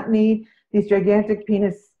do not need these gigantic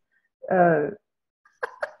penis, what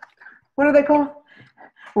are they called?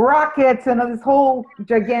 Rockets and this whole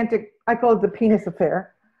gigantic, I call it the penis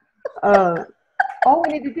affair. All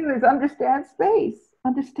we need to do is understand space,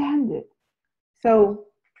 understand it. So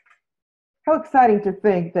how exciting to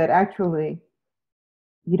think that actually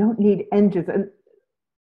you don't need engines. And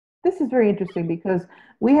this is very interesting because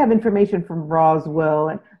we have information from Roswell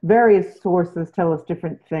and various sources tell us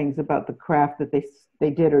different things about the craft that they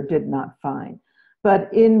did or did not find.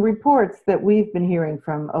 But in reports that we've been hearing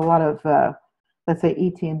from a lot of, let's say,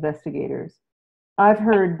 ET investigators, I've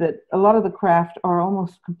heard that a lot of the craft are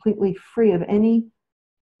almost completely free of any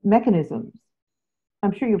mechanisms.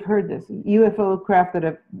 I'm sure you've heard this. UFO craft that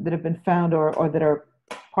have been found or that are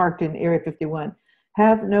parked in Area 51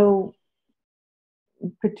 have no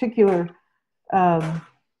particular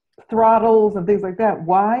throttles and things like that.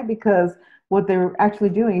 Why? Because what they're actually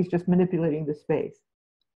doing is just manipulating the space.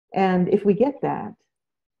 And if we get that,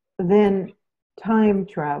 then time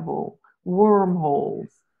travel, wormholes,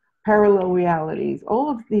 parallel realities, all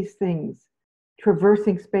of these things,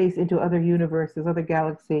 traversing space into other universes, other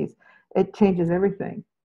galaxies, it changes everything.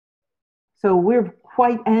 So we're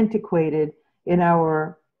quite antiquated in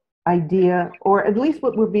our idea, or at least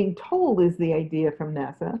what we're being told is the idea from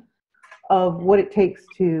NASA of what it takes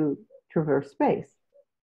to traverse space.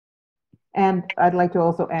 And I'd like to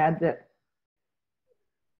also add that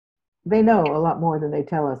they know a lot more than they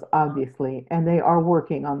tell us, obviously, and they are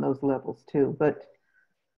working on those levels too, but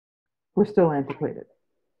we're still antiquated.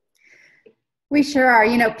 We sure are.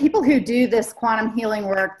 People who do this quantum healing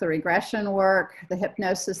work, the regression work, the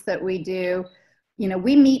hypnosis that we do,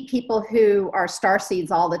 we meet people who are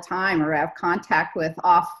starseeds all the time or have contact with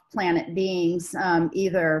off-planet beings,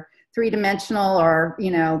 either three-dimensional or,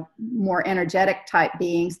 more energetic type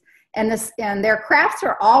beings. And their crafts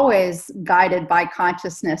are always guided by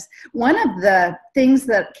consciousness. One of the things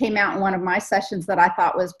that came out in one of my sessions that I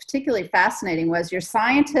thought was particularly fascinating was your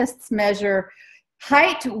scientists measure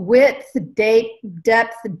height, width,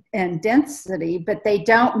 depth, and density, but they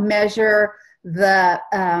don't measure the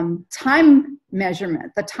time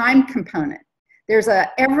measurement, the time component. There's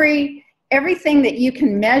everything that you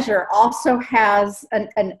can measure also has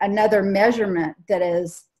another measurement that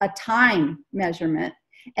is a time measurement,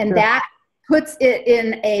 and sure, that puts it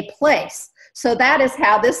in a place. So that is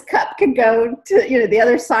how this cup could go to the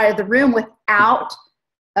other side of the room without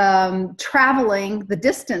traveling the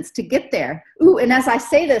distance to get there. Ooh, and as I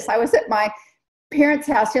say this, I was at my parents'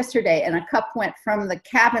 house yesterday and a cup went from the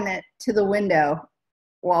cabinet to the window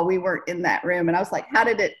while we were in that room. And I was like, how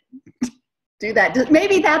did it do that?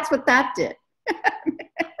 Maybe that's what that did.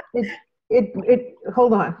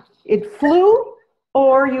 Hold on. It flew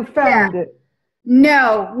or you found it?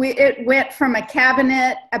 No, it went from a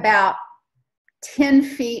cabinet about 10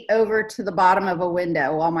 feet over to the bottom of a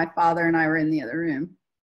window while my father and I were in the other room.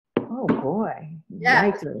 Oh boy. Yeah,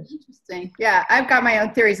 interesting. Yeah, I've got my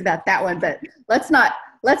own theories about that one, but let's not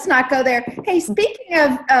go there. Hey, speaking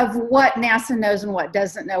of what NASA knows and what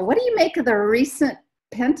doesn't know, what do you make of the recent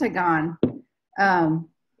Pentagon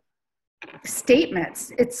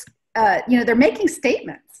statements? It's they're making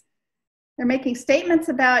statements. They're making statements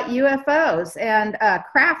about UFOs and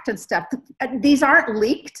craft and stuff. These aren't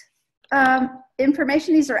leaked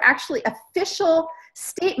information. These are actually official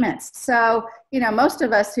statements. So, most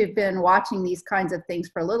of us who've been watching these kinds of things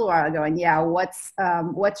for a little while are going, yeah,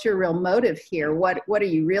 what's your real motive here? What are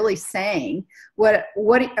you really saying?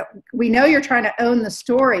 We know you're trying to own the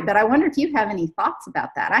story, but I wonder if you have any thoughts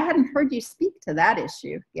about that. I hadn't heard you speak to that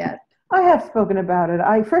issue yet. I have spoken about it.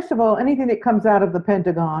 First of all, anything that comes out of the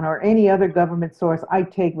Pentagon or any other government source, I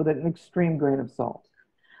take with an extreme grain of salt.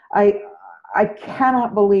 I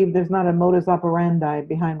cannot believe there's not a modus operandi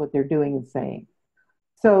behind what they're doing and saying.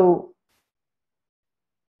 So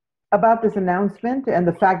about this announcement and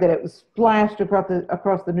the fact that it was splashed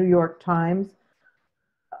across the New York Times,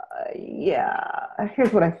 Yeah,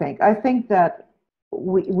 here's what I think. I think that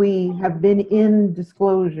we have been in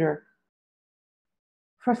disclosure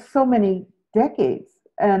for so many decades.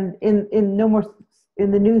 And in no more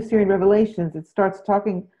in the new Sirian Revelations, it starts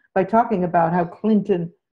talking about how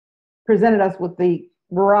Clinton presented us with the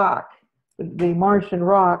rock, the Martian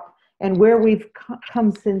rock, and where we've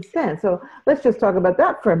come since then. So let's just talk about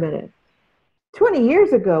that for a minute. 20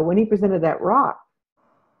 years ago, when he presented that rock,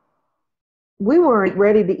 we weren't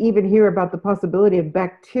ready to even hear about the possibility of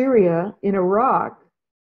bacteria in a rock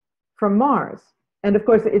from Mars. And of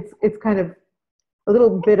course, it's kind of a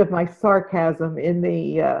little bit of my sarcasm in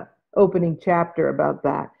the opening chapter about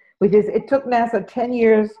that, which is it took NASA 10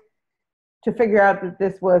 years to figure out that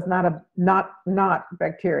this was not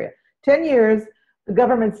bacteria. 10 years, the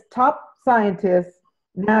government's top scientists,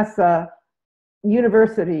 NASA,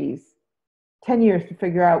 universities, 10 years to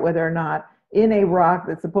figure out whether or not in a rock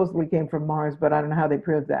that supposedly came from Mars, but I don't know how they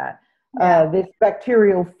proved that, this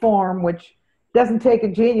bacterial form, which doesn't take a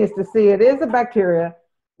genius to see it is a bacteria,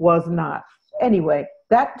 was not. Anyway,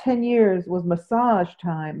 that 10 years was massage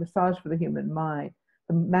time, massage for the human mind,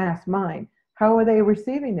 the mass mind. How are they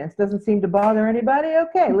receiving this? Doesn't seem to bother anybody?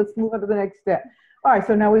 Okay, let's move on to the next step. All right,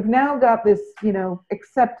 so now we've now got this,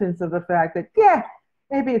 acceptance of the fact that, yeah,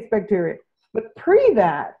 maybe it's bacteria. But pre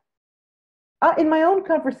that, in my own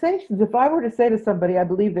conversations, if I were to say to somebody, I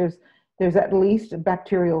believe there's at least a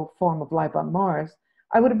bacterial form of life on Mars,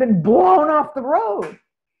 I would have been blown off the road.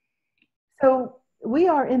 So we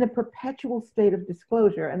are in a perpetual state of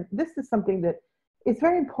disclosure. And this is something that is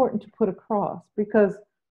very important to put across, because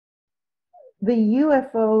the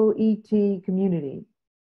UFO ET community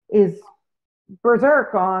is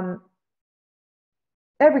berserk on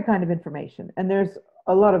every kind of information. And there's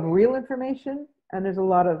a lot of real information and there's a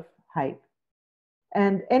lot of hype.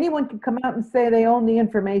 And anyone can come out and say they own the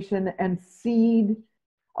information and seed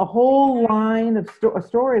a whole line of a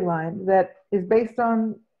storyline that is based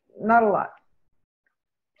on not a lot.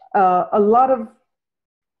 A lot of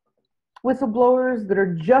whistleblowers that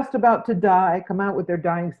are just about to die come out with their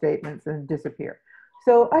dying statements and disappear.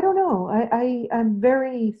 So I don't know. I'm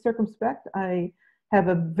very circumspect. I have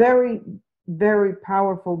a very, very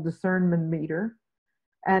powerful discernment meter.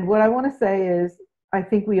 And what I want to say is, I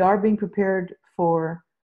think we are being prepared for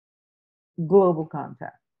global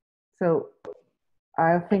contact. So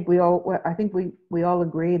I think we all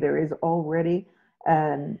agree there is already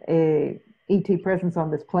a ET presence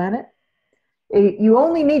on this planet. You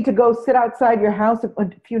only need to go sit outside your house a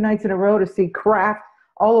few nights in a row to see craft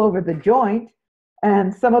all over the joint.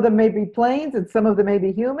 And some of them may be planes, and some of them may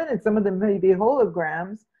be human, and some of them may be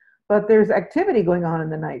holograms, but there's activity going on in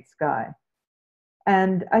the night sky.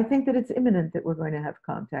 And I think that it's imminent that we're going to have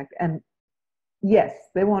contact. And yes,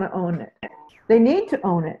 they want to own it. They need to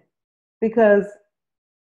own it because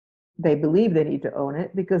they believe they need to own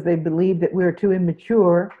it, because they believe that we're too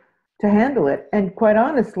immature to handle it. And quite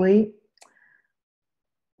honestly,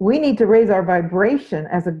 we need to raise our vibration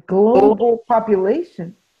as a global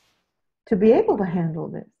population to be able to handle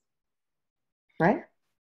this, right?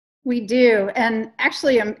 We do. And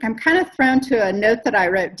actually, I'm kind of thrown to a note that I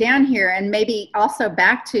wrote down here, and maybe also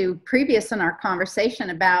back to previous in our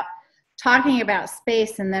conversation about talking about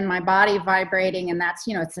space and then my body vibrating. And that's,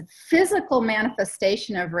 it's a physical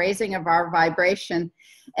manifestation of raising of our vibration.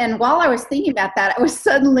 And while I was thinking about that, I was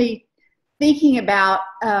suddenly thinking about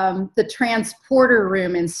the transporter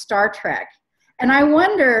room in Star Trek. And I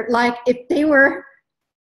wonder, if they were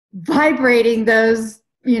vibrating those,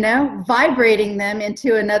 vibrating them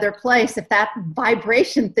into another place, if that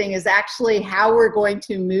vibration thing is actually how we're going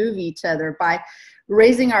to move each other, by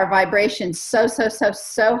raising our vibration so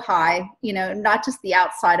high, not just the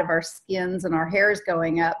outside of our skins and our hairs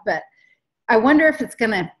going up, but I wonder if it's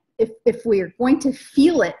going to, if we're going to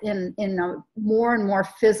feel it in a more and more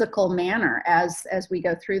physical manner as we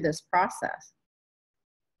go through this process.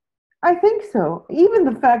 I think so. Even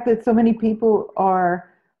the fact that so many people are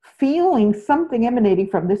feeling something emanating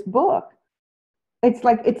from this book. It's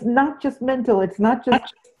like, it's not just mental. It's not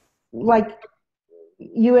just like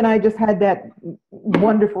you and I just had that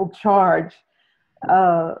wonderful charge.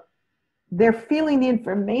 They're feeling the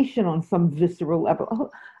information on some visceral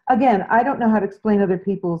level. Again, I don't know how to explain other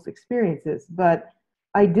people's experiences, but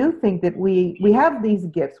I do think that we have these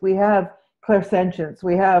gifts. We have clairsentience.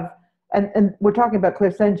 We have, and we're talking about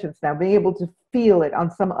clairsentience now, being able to feel it on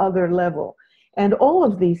some other level. And all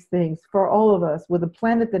of these things, for all of us, with a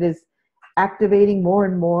planet that is activating more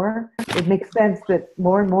and more, it makes sense that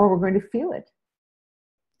more and more we're going to feel it.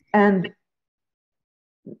 And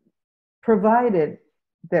provided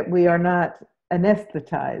that we are not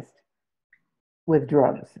anesthetized with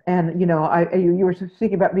drugs. And, you know, you were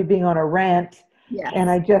speaking about me being on a rant, Yes. and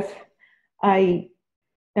I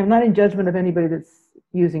am not in judgment of anybody that's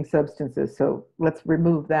using substances, so let's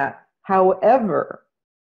remove that. However,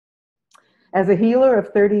 as a healer of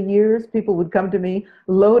 30 years, people would come to me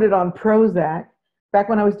loaded on Prozac, back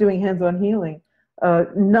when I was doing hands-on healing,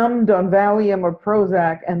 numbed on Valium or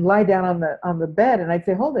Prozac, and lie down on the bed, and I'd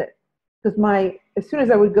say, hold it. Because as soon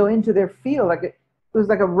as I would go into their field, like it was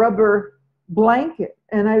like a rubber blanket,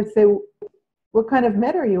 and I would say, what kind of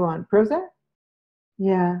med are you on? Prozac?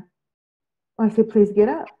 Yeah. I say, please get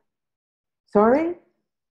up. Sorry?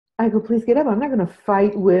 I go, please get up. I'm not going to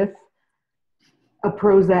fight with a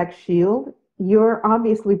Prozac shield. You're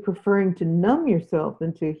obviously preferring to numb yourself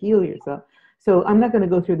than to heal yourself. So I'm not going to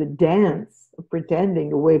go through the dance of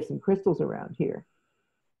pretending to wave some crystals around here.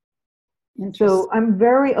 So I'm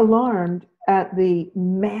very alarmed at the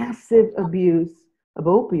massive abuse of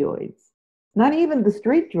opioids. Not even the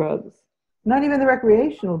street drugs, not even the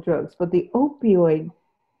recreational drugs, but the opioid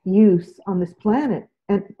use on this planet,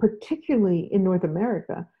 and particularly in North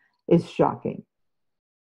America, is shocking.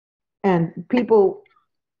 And people,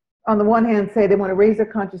 on the one hand, say they want to raise their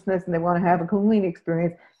consciousness and they want to have a clean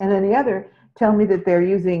experience, and then the other tell me that they're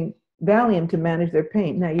using Valium to manage their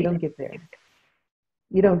pain. No, you don't get there.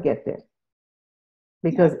 You don't get there.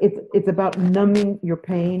 Because it's about numbing your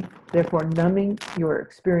pain, therefore numbing your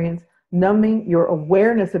experience, numbing your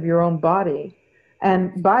awareness of your own body.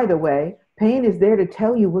 And by the way, pain is there to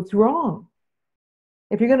tell you what's wrong.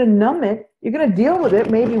 If you're going to numb it, you're going to deal with it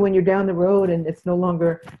maybe when you're down the road and it's no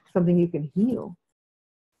longer something you can heal.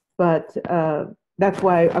 But that's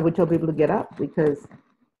why I would tell people to get up, because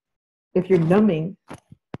if you're numbing,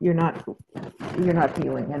 you're not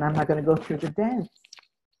healing. And I'm not going to go through the dance.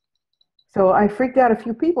 So I freaked out a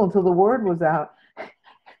few people until the word was out.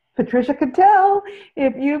 Patricia could tell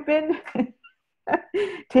if you've been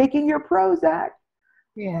taking your Prozac.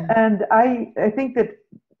 Yeah. And I think that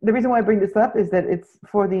the reason why I bring this up is that it's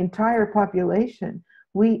for the entire population.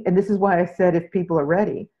 And this is why I said if people are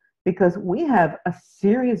ready, because we have a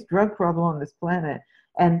serious drug problem on this planet.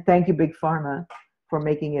 And thank you, Big Pharma, for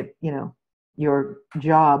making it, you know, your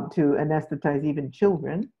job to anesthetize even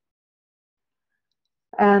children.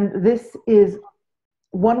 And this is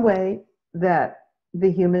one way that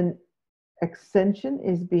the human ascension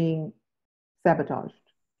is being sabotaged.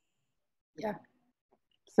 Yeah.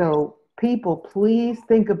 So people, please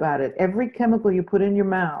think about it. Every chemical you put in your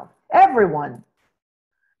mouth, everyone,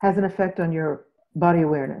 has an effect on your body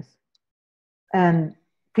awareness. And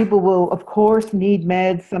people will, of course, need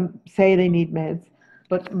meds. Some say they need meds.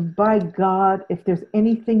 But by God, if there's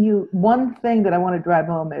one thing that I want to drive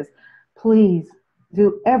home is, please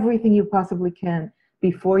do everything you possibly can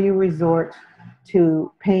before you resort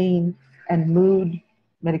to pain and mood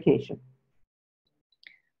medication.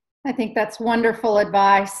 I think that's wonderful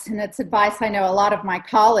advice, and it's advice I know a lot of my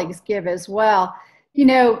colleagues give as well. You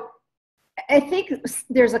know, I think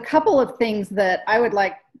there's a couple of things that I would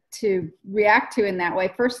like to react to in that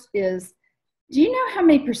way. First is, do you know how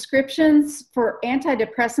many prescriptions for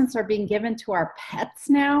antidepressants are being given to our pets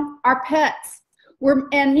now? Our pets.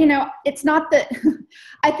 And you know, it's not that,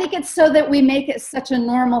 I think it's so that we make it such a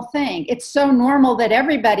normal thing. It's so normal that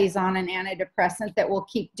everybody's on an antidepressant that we'll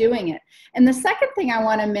keep doing it. And the second thing I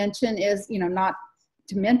want to mention is, you know, not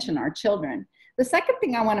to mention our children. The second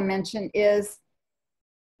thing I want to mention is,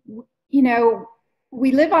 you know,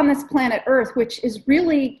 we live on this planet Earth, which is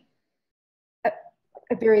really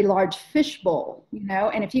a very large fishbowl, you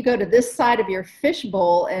know, and if you go to this side of your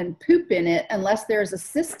fishbowl and poop in it, unless there's a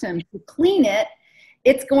system to clean it,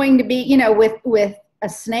 it's going to be, you know, with a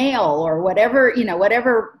snail or whatever, you know,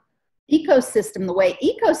 whatever ecosystem, the way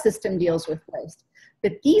ecosystem deals with waste.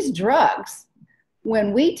 But these drugs,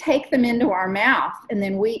 when we take them into our mouth and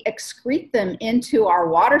then we excrete them into our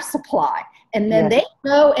water supply, and then they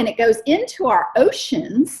go and it goes into our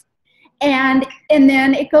oceans, and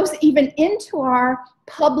then it goes even into our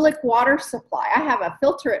public water supply. I have a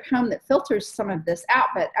filter at home that filters some of this out,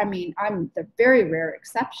 but I mean, I'm the very rare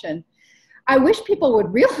exception. I wish people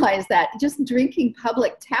would realize that just drinking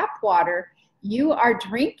public tap water, you are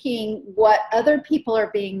drinking what other people are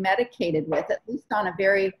being medicated with, at least on a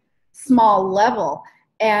very small level.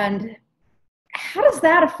 And how does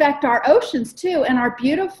that affect our oceans too, and our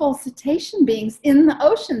beautiful cetacean beings in the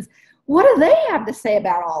oceans? What do they have to say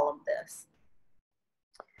about all of this?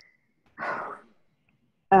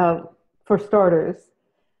 For starters,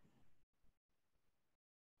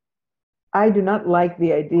 I do not like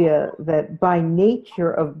the idea that by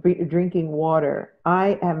nature of drinking water,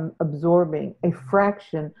 I am absorbing a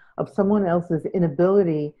fraction of someone else's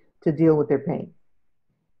inability to deal with their pain.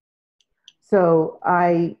 So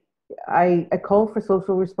I call for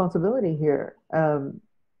social responsibility here.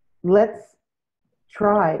 Let's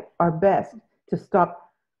try our best to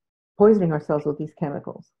stop poisoning ourselves with these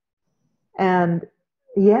chemicals. And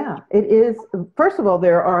yeah, it is. First of all,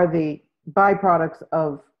 there are the byproducts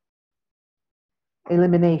of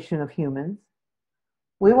elimination of humans.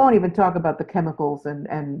 We won't even talk about the chemicals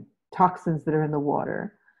and toxins that are in the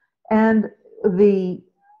water. And the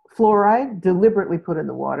fluoride deliberately put in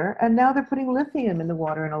the water, and now they're putting lithium in the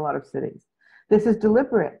water in a lot of cities. This is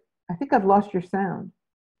deliberate. I think I've lost your sound.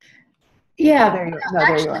 Yeah, oh, there you, no,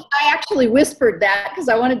 there you are. I actually whispered that because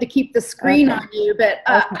I wanted to keep the screen on you, but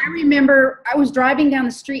I remember I was driving down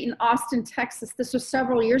the street in Austin, Texas. This was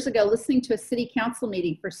several years ago, listening to a city council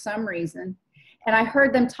meeting for some reason. And I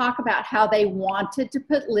heard them talk about how they wanted to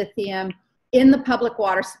put lithium in the public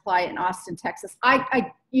water supply in Austin, Texas.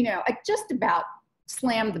 I just about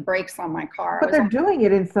slammed the brakes on my car. But they're doing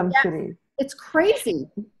it in some cities. It's crazy.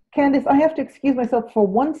 Candace, I have to excuse myself for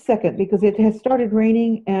 1 second because it has started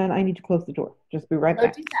raining and I need to close the door. Just be right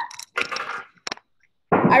back. Do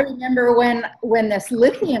that. I remember when this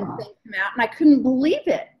lithium thing came out, and I couldn't believe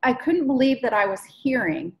it. I couldn't believe that I was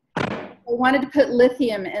hearing. They wanted to put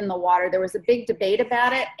lithium in the water. There was a big debate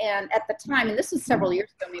about it, and at the time, and this was several years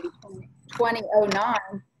ago, maybe 2009,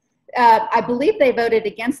 I believe they voted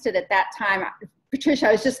against it at that time. Patricia,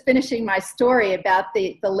 I was just finishing my story about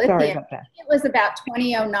the lithium. Sorry about that. It was about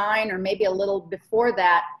 2009 or maybe a little before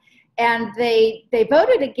that. And they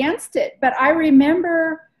voted against it. But I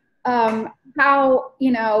remember how,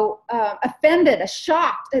 offended,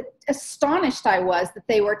 shocked, astonished I was that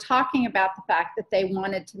they were talking about the fact that they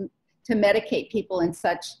wanted to medicate people in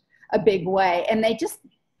such a big way. And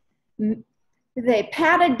they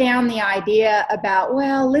patted down the idea about,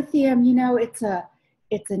 well, lithium,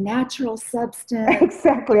 it's a natural substance.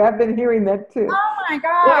 Exactly. I've been hearing that too. Oh my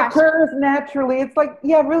gosh. It occurs naturally. It's like,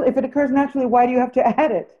 yeah, really, if it occurs naturally, why do you have to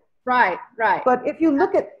add it? Right. But if you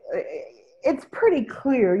look at, it's pretty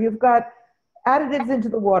clear. You've got additives into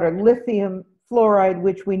the water, lithium, fluoride,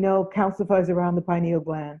 which we know calcifies around the pineal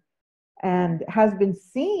gland and has been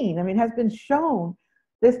shown,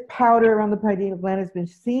 this powder around the pineal gland has been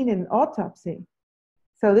seen in autopsy.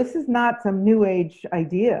 So this is not some new age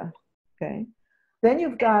idea, okay? Then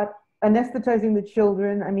you've got anesthetizing the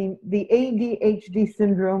children. The ADHD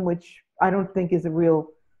syndrome, which I don't think is a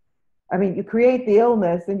real, you create the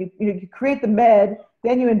illness and you create the med,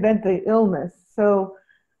 then you invent the illness. So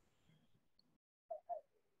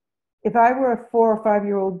if I were a 4 or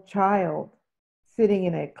 5-year-old child sitting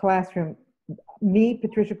in a classroom, me,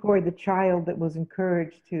 Patricia Cori, the child that was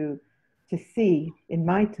encouraged to see in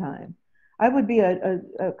my time, I would be a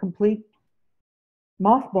complete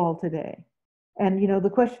mothball today. And, the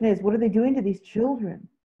question is, what are they doing to these children?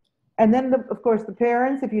 And then, of course, the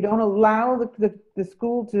parents, if you don't allow the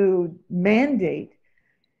school to mandate,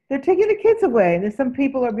 they're taking the kids away. And some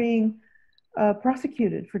people are being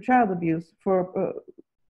prosecuted for child abuse, for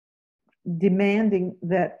demanding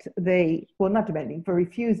that for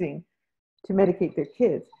refusing to medicate their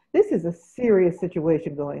kids. This is a serious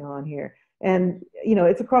situation going on here. And,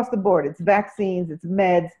 it's across the board. It's vaccines, it's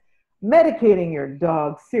meds. Medicating your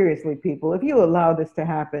dog, seriously, people, if you allow this to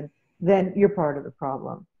happen, then you're part of the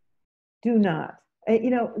problem. Do not.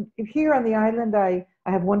 Here on the island, I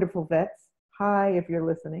have wonderful vets. Hi, if you're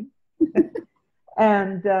listening.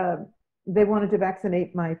 And they wanted to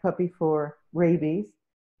vaccinate my puppy for rabies.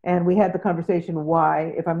 And we had the conversation,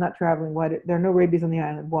 why, if I'm not traveling, why there are no rabies on the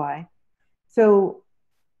island, why? So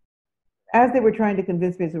as they were trying to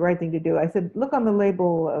convince me it's the right thing to do, I said, look on the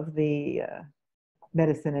label of the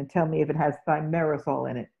medicine and tell me if it has thimerosal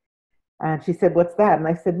in it. And she said, what's that? And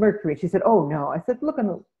I said, mercury. She said, oh no. I said, look on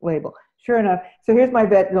the label. Sure enough. So here's my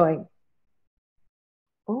vet going,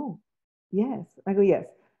 oh, yes. I go, yes.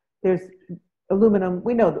 There's aluminum.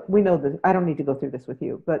 We know this. I don't need to go through this with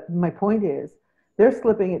you. But my point is, they're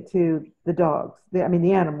slipping it to the dogs, the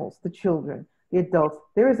animals, the children, the adults.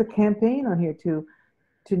 There is a campaign on here to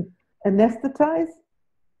anesthetize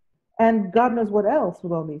and God knows what else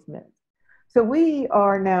with all these meds. So we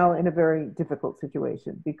are now in a very difficult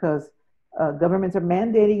situation because governments are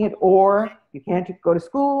mandating it, or you can't go to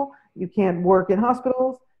school, you can't work in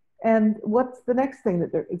hospitals. And what's the next thing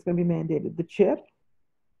that it's going to be mandated? The chip?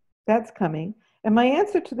 That's coming. And my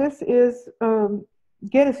answer to this is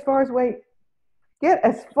get as far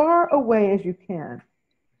away as you can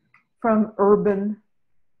from urban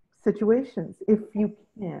situations, if you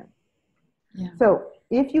can. Yeah. So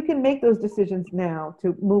if you can make those decisions now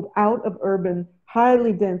to move out of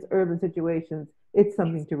highly dense urban situations, it's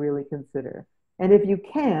something to really consider. And if you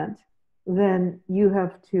can't, then you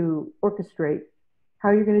have to orchestrate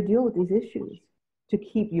how you're going to deal with these issues to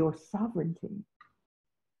keep your sovereignty.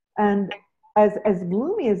 And as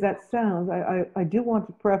gloomy as that sounds, I do want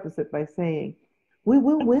to preface it by saying, we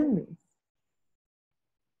will win this.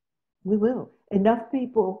 We will. Enough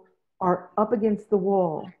people are up against the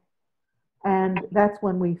wall, and that's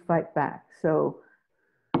when we fight back. So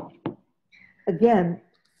again,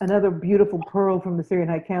 another beautiful pearl from the Sirian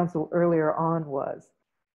High Council earlier on was,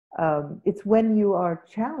 it's when you are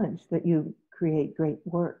challenged that you create great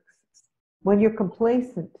works. When you're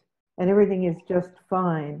complacent and everything is just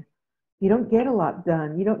fine, you don't get a lot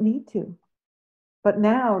done. You don't need to. But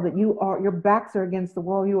now that your backs are against the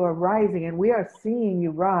wall, you are rising, and we are seeing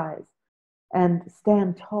you rise and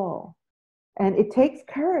stand tall. And it takes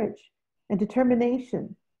courage and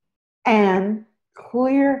determination and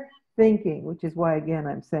clear thinking, which is why, again,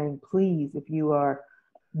 I'm saying, please, if you are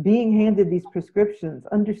being handed these prescriptions,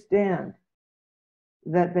 understand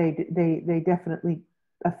that they definitely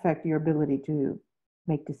affect your ability to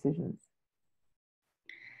make decisions.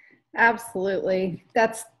 Absolutely.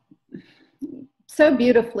 That's so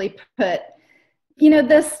beautifully put. You know,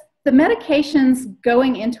 the medications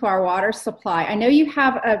going into our water supply, I know you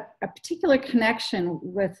have a particular connection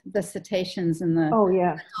with the cetaceans and the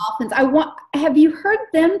dolphins. Have you heard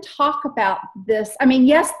them talk about this? I mean,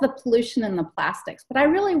 yes, the pollution and the plastics, but I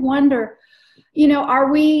really wonder, you know,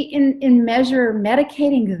 are we in measure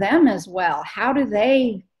medicating them as well? How do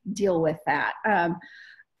they deal with that?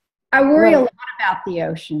 I worry a lot about the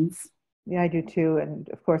oceans. Yeah, I do too. And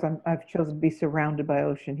of course, I've chosen to be surrounded by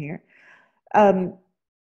ocean here.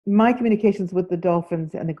 My communications with the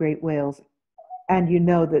dolphins and the great whales, and you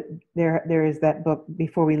know that there is that book,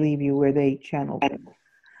 Before We Leave You, where they channel them.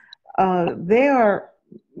 They are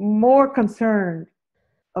more concerned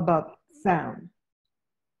about sound.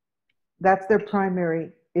 That's their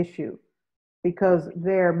primary issue, because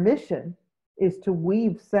their mission is to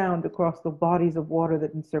weave sound across the bodies of water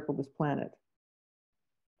that encircle this planet.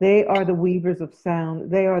 They are the weavers of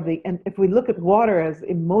sound. And if we look at water as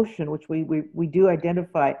emotion, which we do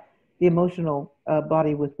identify the emotional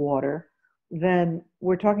body with water, then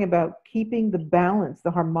we're talking about keeping the balance,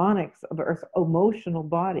 the harmonics of Earth's emotional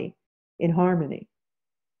body in harmony.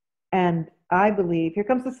 And I believe, here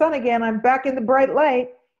comes the sun again, I'm back in the bright light.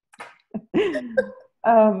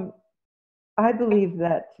 I believe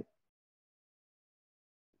that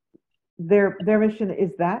their mission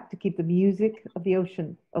is to keep the music of the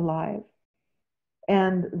ocean alive.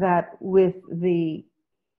 And that with the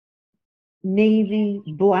Navy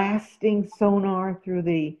blasting sonar through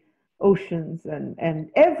the oceans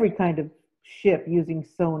and every kind of ship using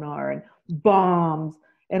sonar and bombs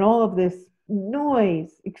and all of this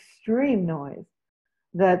noise, extreme noise,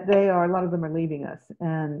 that a lot of them are leaving us.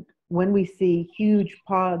 And when we see huge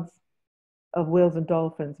pods of whales and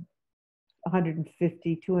dolphins,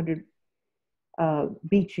 150, 200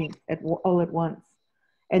 beaching all at once.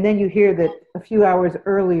 And then you hear that a few hours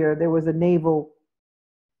earlier there was a naval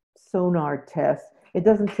sonar test. It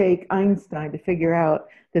doesn't take Einstein to figure out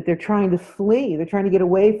that they're trying to flee. They're trying to get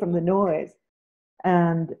away from the noise.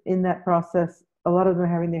 And in that process, a lot of them are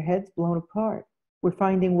having their heads blown apart. We're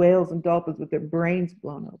finding whales and dolphins with their brains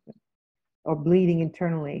blown open or bleeding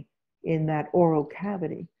internally in that oral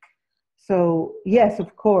cavity. So yes,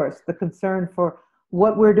 of course, the concern for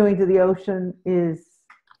what we're doing to the ocean is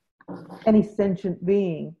any sentient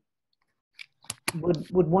being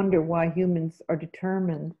would wonder why humans are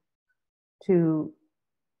determined to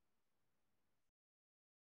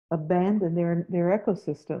abandon their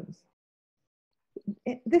ecosystems.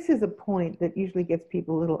 This is a point that usually gets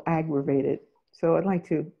people a little aggravated. So I'd like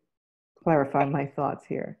to clarify my thoughts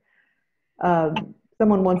here.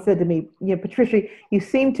 Someone once said to me, Patricia, you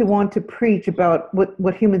seem to want to preach about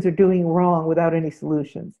what humans are doing wrong without any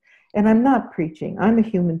solutions. And I'm not preaching. I'm a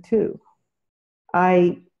human too.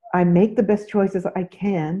 I make the best choices I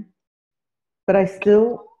can, but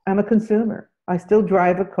I'm a consumer. I still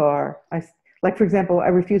drive a car. Like, for example, I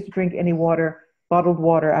refuse to drink any bottled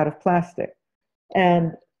water out of plastic.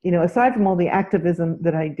 And, aside from all the activism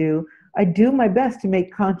that I do my best to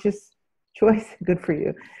make conscious choice. Good for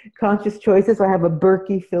you. Conscious choices. I have a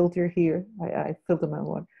Berkey filter here. I filter my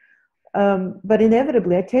water. But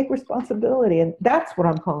inevitably, I take responsibility. And that's what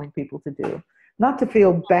I'm calling people to do. Not to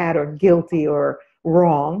feel bad or guilty or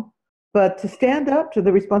wrong, but to stand up to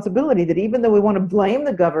the responsibility that even though we want to blame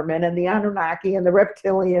the government and the Anunnaki and the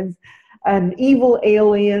reptilians and evil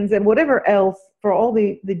aliens and whatever else for all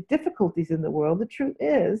the difficulties in the world, the truth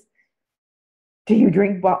is, do you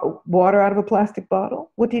drink water out of a plastic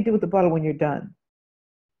bottle? What do you do with the bottle when you're done?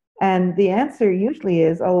 And the answer usually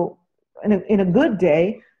is, in a good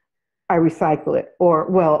day, I recycle it. Or,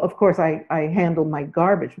 well, of course, I handle my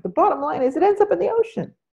garbage. But the bottom line is it ends up in the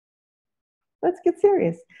ocean. Let's get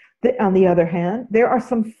serious. On the other hand, there are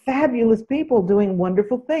some fabulous people doing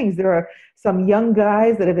wonderful things. There are some young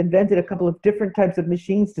guys that have invented a couple of different types of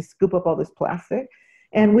machines to scoop up all this plastic.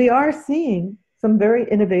 And we are seeing some very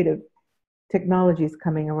innovative technologies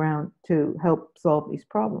coming around to help solve these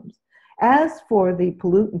problems. As for the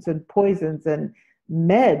pollutants and poisons and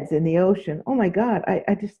meds in the ocean, oh my God,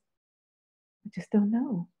 I just don't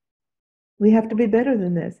know. We have to be better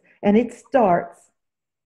than this. And it starts,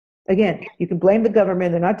 again, you can blame the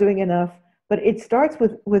government, they're not doing enough, but it starts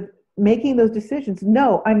with making those decisions.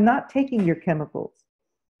 No, I'm not taking your chemicals.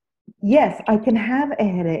 Yes, I can have a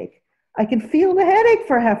headache. I can feel the headache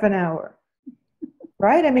for half an hour,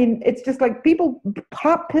 right? I mean, it's just like people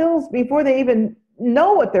pop pills before they even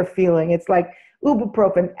know what they're feeling. It's like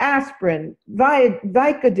ibuprofen, aspirin,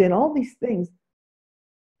 Vicodin, all these things.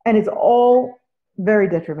 And it's all very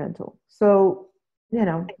detrimental. So, you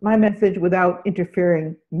know, my message without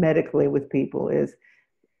interfering medically with people is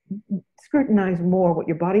scrutinize more what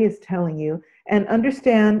your body is telling you and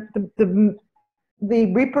understand the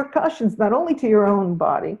repercussions, not only to your own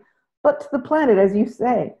body, but to the planet, as you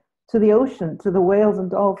say, to the ocean, to the whales and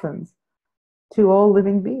dolphins, to all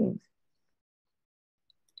living beings.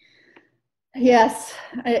 Yes,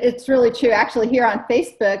 it's really true. Actually, here on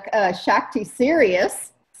Facebook, Shakti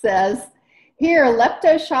Sirius says, here,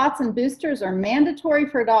 lepto shots and boosters are mandatory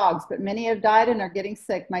for dogs, but many have died and are getting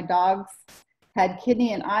sick. My dogs had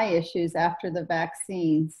kidney and eye issues after the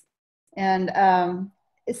vaccines. And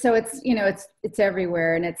so it's, you know, it's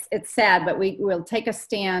everywhere, and it's sad, but we'll take a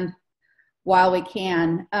stand while we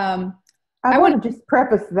can. I want to just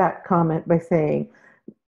preface that comment by saying,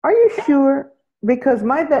 are you sure? Because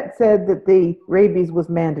my vet said that the rabies was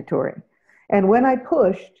mandatory. And when I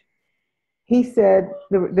pushed, he said,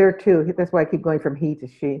 there are two, that's why I keep going from he to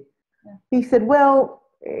she. Yeah. He said, well,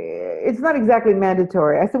 it's not exactly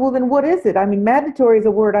mandatory. I said, well, then what is it? I mean, mandatory is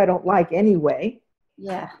a word I don't like anyway.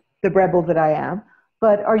 Yeah. The rebel that I am.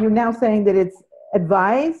 But are you now saying that it's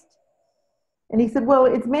advised? And he said, well,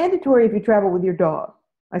 it's mandatory if you travel with your dog.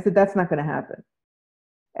 I said, that's not going to happen.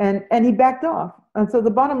 And he backed off. And so the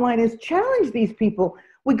bottom line is challenge these people.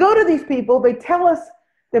 We go to these people, they tell us,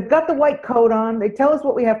 they've got the white coat on, they tell us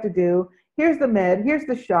what we have to do. Here's the med, here's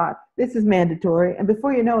the shot, this is mandatory. And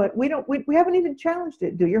before you know it, we haven't even challenged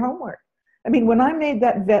it. Do your homework. I mean, when I made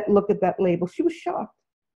that vet look at that label, she was shocked.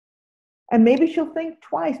 And maybe she'll think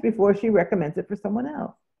twice before she recommends it for someone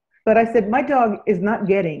else. But I said, my dog is not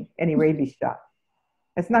getting any rabies shot.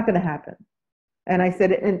 It's not going to happen. And I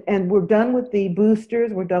said, and we're done with the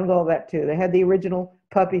boosters. We're done with all that too. They had the original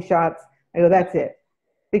puppy shots. I go, that's it.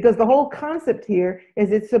 Because the whole concept here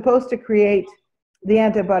is it's supposed to create the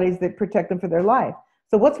antibodies that protect them for their life.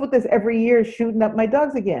 So what's with this every year shooting up my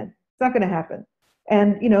dogs again? It's not going to happen.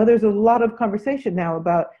 And, you know, there's a lot of conversation now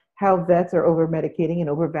about how vets are over-medicating and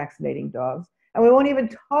over-vaccinating dogs. And we won't even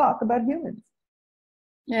talk about humans.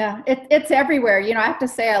 Yeah, it's everywhere. You know, I have to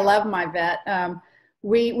say I love my vet.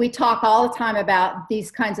 We talk all the time about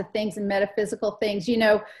these kinds of things and metaphysical things. You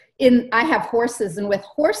know, I have horses, and with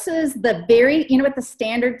horses, you know what the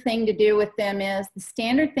standard thing to do with them is? The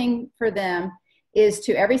standard thing for them is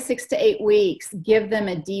to every 6 to 8 weeks, give them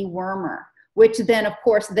a dewormer, which then of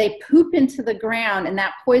course they poop into the ground and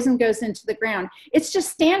that poison goes into the ground. It's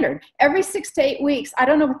just standard. Every 6 to 8 weeks, I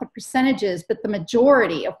don't know what the percentage is, but the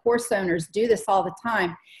majority of horse owners do this all the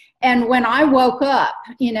time. And when I woke up,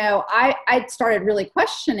 you know, I started really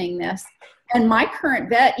questioning this. And my current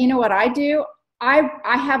vet, you know what I do? I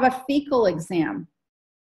have a fecal exam.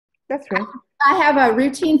 That's right. I have a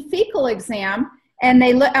routine fecal exam, and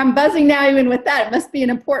I'm buzzing now even with that. It must be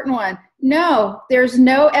an important one. No, there's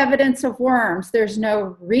no evidence of worms. There's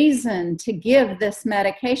no reason to give this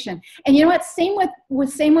medication. And you know what? Same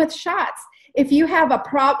with shots. If you have a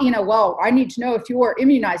problem, you know, well, I need to know if you are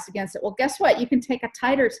immunized against it. Well, guess what? You can take a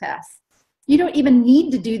titer test. You don't even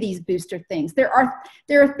need to do these booster things. There are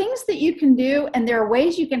things that you can do, and there are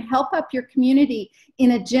ways you can help up your community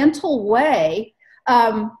in a gentle way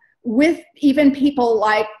with even people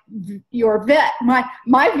like your vet.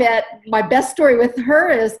 My vet, my best story with her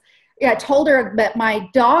is, I told her that my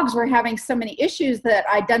dogs were having so many issues that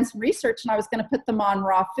I'd done some research and I was going to put them on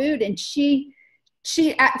raw food, and she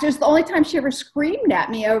just the only time she ever screamed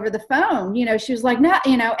at me over the phone, you know, she was like, no,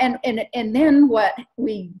 you know, and then what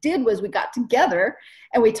we did was we got together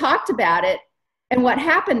and we talked about it. And what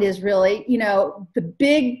happened is really, you know, the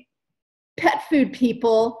big pet food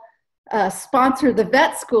people sponsor the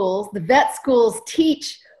vet schools. The vet schools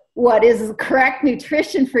teach what is correct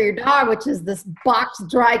nutrition for your dog, which is this boxed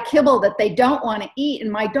dry kibble that they don't want to eat.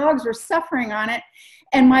 And my dogs were suffering on it.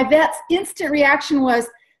 And my vet's instant reaction was,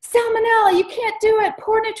 salmonella, you can't do it,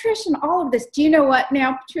 poor nutrition, all of this. Do you know what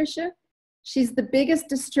now, Patricia? She's the biggest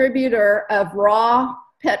distributor of raw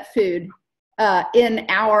pet food in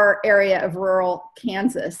our area of rural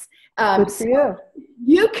Kansas. So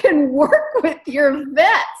you can work with your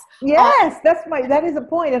vets. Yes, that is a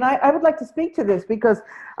point. And I would like to speak to this because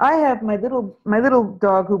I have my little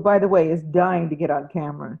dog, who, by the way, is dying to get on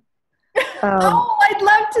camera. Oh, I'd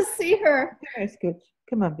love to see her. Come here, Skitch.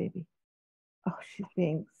 Come on, baby. Oh, she's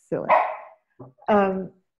being silly.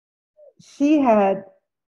 She had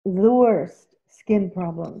the worst skin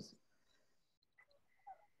problems.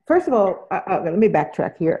 First of all, let me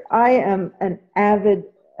backtrack here. I am an avid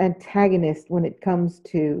antagonist when it comes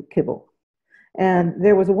to kibble. And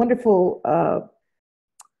there was a wonderful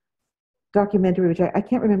documentary, which I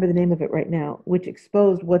can't remember the name of it right now, which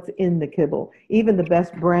exposed what's in the kibble. Even the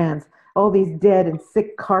best brands, all these dead and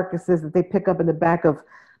sick carcasses that they pick up in the back of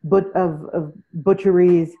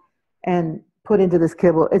butcheries and put into this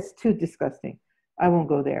kibble. It's too disgusting. I won't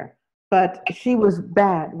go there. But she was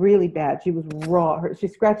bad, really bad. She was raw. She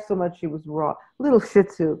scratched so much she was raw. Little Shih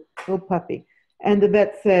Tzu, little puppy. And the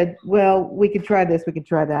vet said, well, we could try this, we could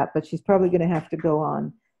try that, but she's probably going to have to go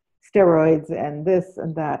on steroids and this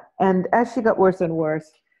and that. And as she got worse and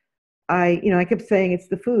worse, I kept saying it's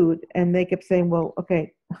the food. And they kept saying, well,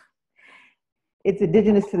 okay, it's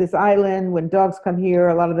indigenous to this island. When dogs come here,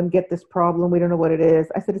 a lot of them get this problem. We don't know what it is.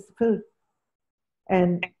 I said, it's the food.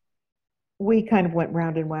 And we kind of went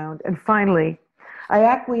round and round. And finally, I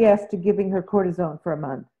acquiesced to giving her cortisone for a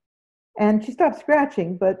month. And she stopped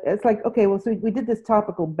scratching, but it's like, okay, well, so we did this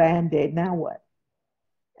topical Band-Aid, now what?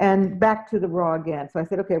 And back to the raw again. So I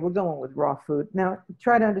said, okay, we're going with raw food. Now,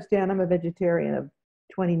 try to understand, I'm a vegetarian of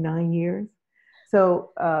 29 years.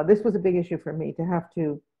 So this was a big issue for me to have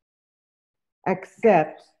to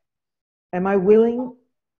accept, am I willing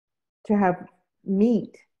to have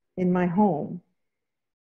meat in my home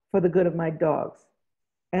for the good of my dogs?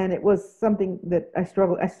 And it was something that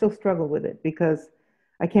I still struggle with it, because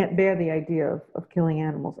I can't bear the idea of killing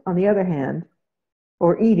animals. On the other hand,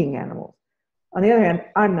 or eating animals. On the other hand,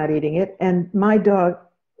 I'm not eating it, and my dog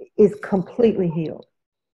is completely healed.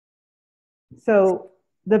 So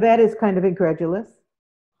the vet is kind of incredulous.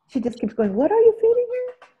 She just keeps going, what are you feeding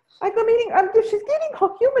her? She's eating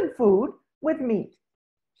human food with meat.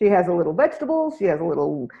 She has a little vegetables, she has a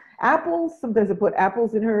little apples. Sometimes I put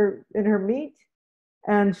apples in her meat,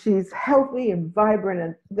 and she's healthy and vibrant,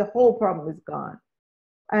 and the whole problem is gone.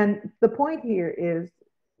 And the point here is,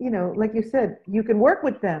 like you said, you can work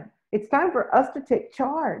with them. It's time for us to take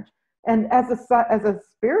charge. And as a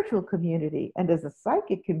spiritual community and as a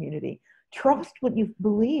psychic community, trust what you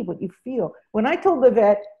believe, what you feel. When I told the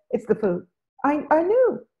vet, it's the food, I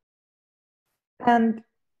knew. And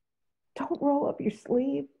don't roll up your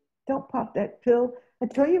sleeve. Don't pop that pill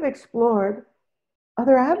until you've explored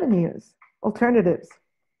other avenues, alternatives.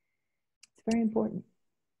 It's very important.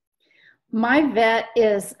 My vet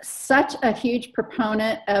is such a huge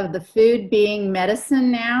proponent of the food being medicine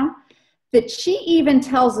now that she even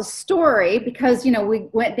tells a story, because, we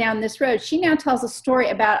went down this road. She now tells a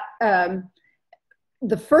story about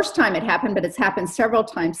the first time it happened, but it's happened several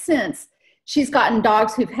times since. She's gotten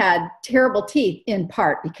dogs who've had terrible teeth, in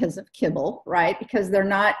part because of kibble, right? Because they're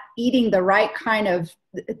not eating the right kind of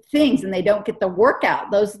things and they don't get the workout.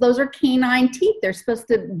 Those are canine teeth. They're supposed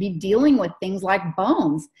to be dealing with things like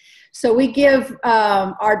bones. So we give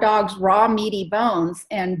our dogs raw, meaty bones,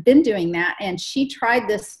 and been doing that. And she tried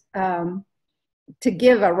this to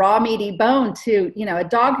give a raw, meaty bone to, a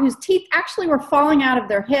dog whose teeth actually were falling out of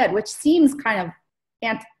their head, which seems kind of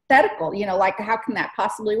antithetical, like how can that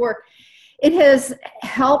possibly work? It has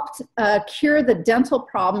helped cure the dental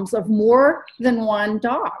problems of more than one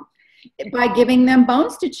dog by giving them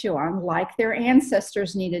bones to chew on, like their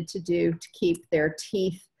ancestors needed to do to keep their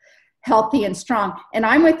teeth healthy and strong. And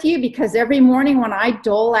I'm with you, because every morning when I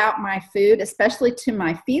dole out my food, especially to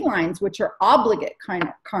my felines, which are obligate kind of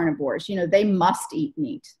carnivores, they must eat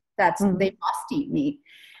meat. They must eat meat.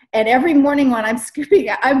 And every morning when I'm scooping,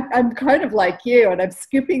 I'm kind of like you, and I'm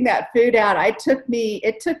scooping that food out. It took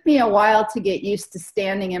me a while to get used to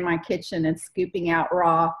standing in my kitchen and scooping out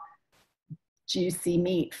raw, juicy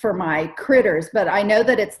meat for my critters, but I know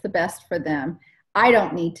that it's the best for them. I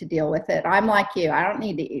don't need to deal with it. I'm like you. I don't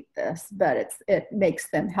need to eat this, but it makes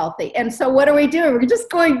them healthy. And so what are we doing? We're just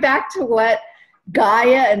going back to what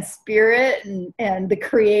Gaia and spirit and the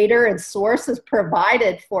creator and source has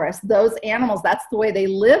provided for us. Those animals, that's the way they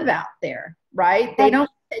live out there, right? They don't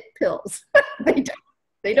take pills. They don't.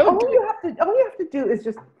 They don't do it. All you have to do is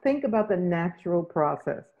just think about the natural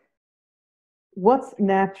process. What's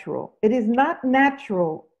natural? It is not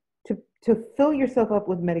natural to fill yourself up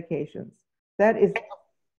with medications. That is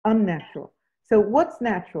unnatural. So what's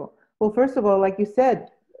natural? Well, first of all, like you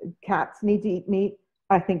said, cats need to eat meat.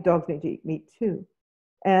 I think dogs need to eat meat too.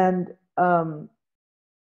 And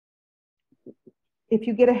if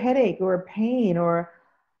you get a headache or a pain or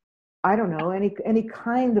I don't know, any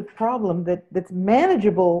kind of problem that's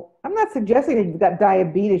manageable. I'm not suggesting that you've got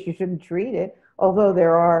diabetes, you shouldn't treat it, although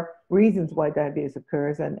there are reasons why diabetes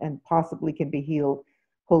occurs and possibly can be healed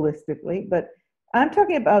holistically. But I'm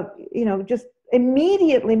talking about, just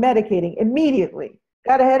immediately medicating, immediately.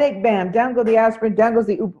 Got a headache, bam, down go the aspirin, down goes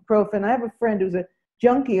the ibuprofen. I have a friend who's a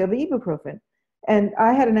junkie of ibuprofen. And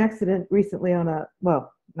I had an accident recently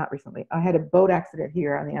not recently. I had a boat accident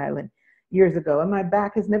here on the island years ago, and my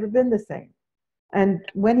back has never been the same. And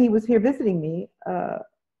when he was here visiting me,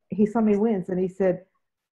 he saw me wince and he said,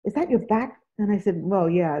 "Is that your back?" And I said, "Well,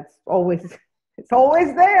 yeah, it's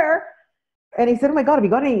always there." And he said, "Oh my God, have you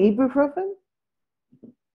got any ibuprofen?"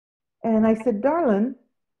 And I said, "Darling,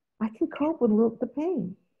 I can cope with the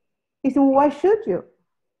pain." He said, "Well, why should you?"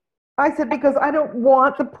 I said, "Because I don't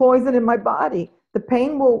want the poison in my body. The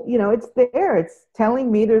pain will, it's there. It's telling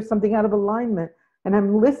me there's something out of alignment, and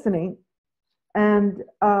I'm listening. And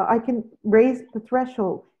I can raise the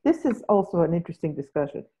threshold." This is also an interesting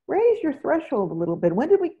discussion. Raise your threshold a little bit. When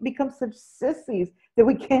did we become such sissies that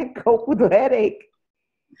we can't cope with a headache?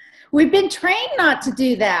 We've been trained not to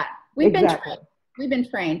do that. We've been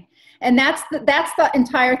trained. And that's the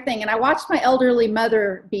entire thing. And I watched my elderly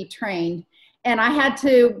mother be trained, and I had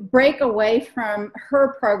to break away from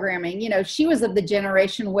her programming. She was of the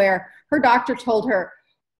generation where her doctor told her,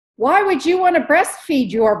 "Why would you want to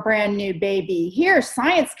breastfeed your brand new baby? Here,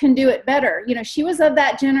 science can do it better." She was of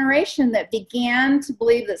that generation that began to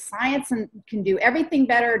believe that science can do everything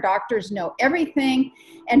better. Doctors know everything,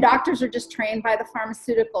 and doctors are just trained by the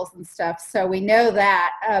pharmaceuticals and stuff. So we know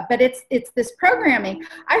that. But it's this programming.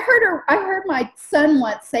 I heard my son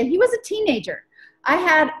once say, he was a teenager. I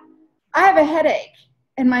have a headache.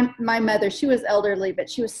 And my mother, she was elderly, but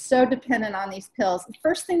she was so dependent on these pills. The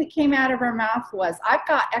first thing that came out of her mouth was, "I've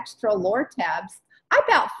got extra Lortabs." I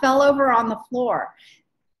about fell over on the floor.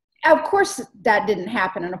 Of course, that didn't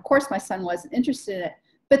happen. And of course, my son wasn't interested in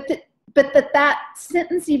it. But that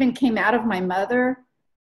sentence even came out of my mother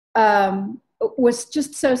was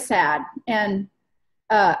just so sad. And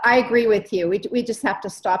I agree with you. We just have to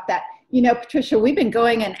stop that. Patricia, we've been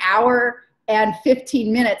going an hour and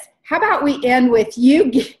 15 minutes. How about we end with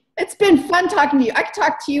you? It's been fun talking to you. I could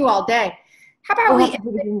talk to you all day. How about we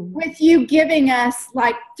end with you giving us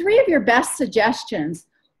like 3 of your best suggestions,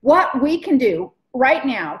 what we can do right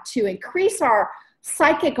now to increase our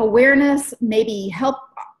psychic awareness, maybe help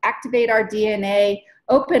activate our DNA,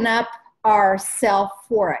 open up our self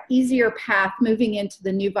for an easier path moving into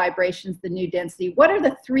the new vibrations, the new density. What are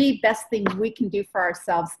the 3 best things we can do for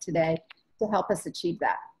ourselves today to help us achieve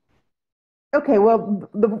that? Okay, well,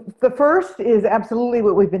 the first is absolutely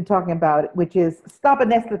what we've been talking about, which is stop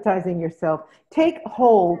anesthetizing yourself. Take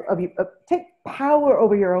hold of you, take power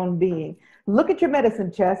over your own being. Look at your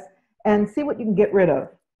medicine chest and see what you can get rid of.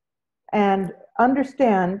 And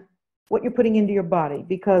understand what you're putting into your body,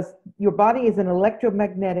 because your body is an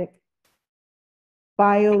electromagnetic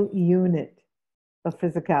bio unit of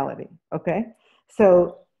physicality, okay?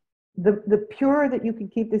 So the purer that you can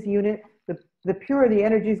keep this unit, the purer the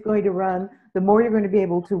energy is going to run, the more you're going to be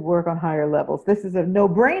able to work on higher levels. This is a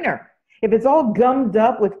no-brainer. If it's all gummed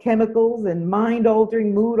up with chemicals and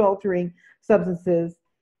mind-altering, mood-altering substances,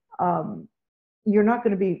 you're not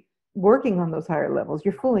going to be working on those higher levels.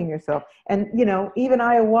 You're fooling yourself. And, even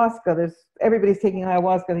ayahuasca, everybody's taking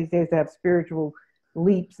ayahuasca these days to have spiritual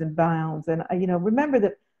leaps and bounds. And, remember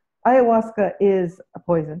that ayahuasca is a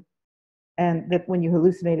poison, and that when you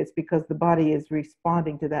hallucinate, it's because the body is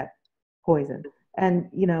responding to that poison. And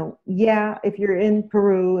if you're in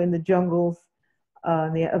Peru in the jungles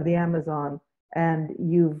of the Amazon, and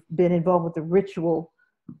you've been involved with the ritual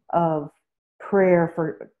of prayer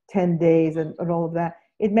for 10 days and all of that,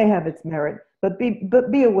 it may have its merit, but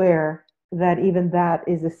be aware that even that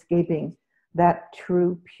is escaping that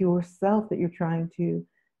true pure self that you're trying to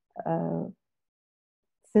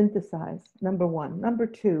synthesize. Number 1. Number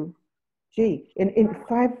 2, in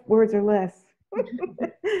 5 words or less.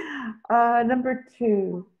 Number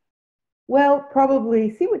 2, well, probably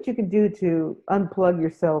see what you can do to unplug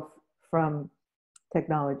yourself from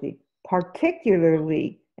technology,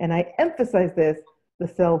 particularly, and I emphasize this, the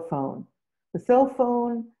cell phone. The cell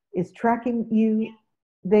phone is tracking you.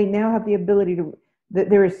 They now have the ability to that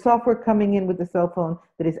there is software coming in with the cell phone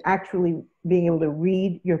that is actually being able to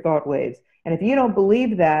read your thought waves. And if you don't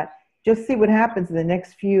believe that, just see what happens in the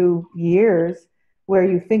next few years where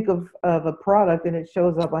you think of a product and it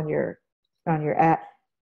shows up on your app.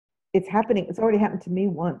 It's happening. It's already happened to me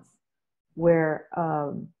once where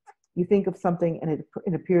you think of something and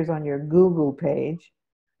it appears on your Google page.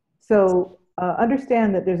 So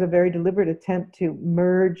understand that there's a very deliberate attempt to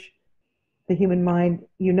merge the human mind,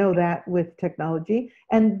 you know that, with technology,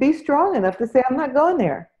 and be strong enough to say, I'm not going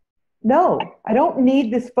there. No, I don't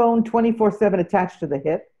need this phone 24/7 attached to the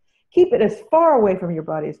hip. Keep it as far away from your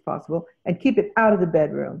body as possible and keep it out of the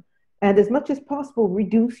bedroom. And as much as possible,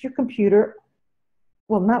 reduce your computer.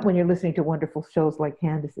 Well, not when you're listening to wonderful shows like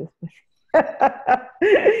Candace's.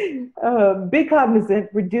 Be cognizant,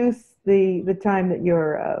 reduce the time that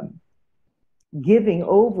you're giving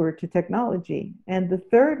over to technology. And the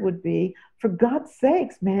third would be, for God's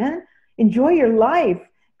sakes, man, enjoy your life.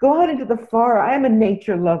 Go out into the forest. I am a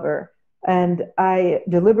nature lover, and I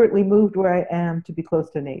deliberately moved where I am to be close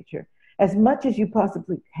to nature. As much as you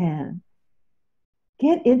possibly can,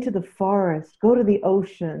 get into the forest, go to the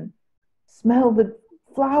ocean, smell the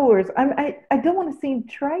flowers. I don't want to seem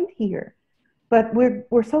trite here, but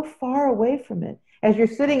we're so far away from it. As you're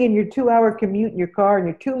sitting in your 2-hour commute in your car and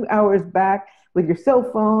you're 2 hours back with your cell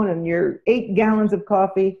phone and your 8 gallons of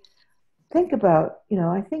coffee, think about,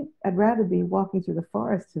 I think I'd rather be walking through the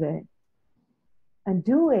forest today, and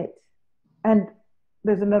do it. And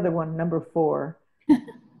there's another one, number 4.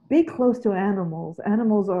 Be close to animals.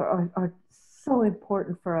 Animals are so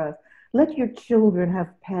important for us. Let your children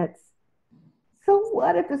have pets. So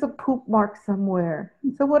what if there's a poop mark somewhere?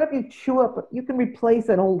 So what if you chew up, you can replace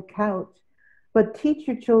an old couch, but teach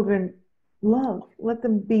your children love. Let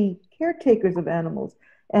them be caretakers of animals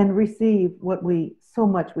and receive so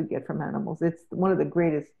much we get from animals. It's one of the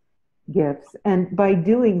greatest gifts. And by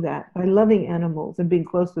doing that, by loving animals and being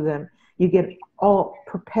close to them, you get all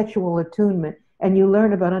perpetual attunement, and you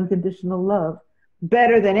learn about unconditional love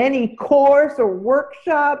better than any course or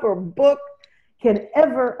workshop or book can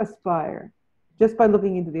ever aspire, just by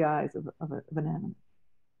looking into the eyes of an animal.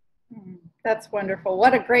 That's wonderful.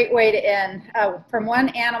 What a great way to end, from one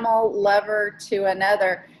animal lover to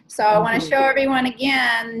another. So I want to show everyone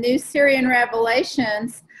again, new Sirian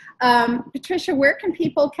Revelations. Patricia, where can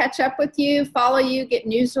people catch up with you, follow you, get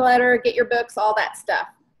newsletter, get your books, all that stuff?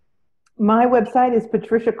 My website is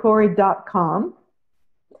patriciacori.com.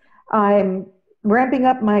 I'm ramping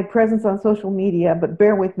up my presence on social media, but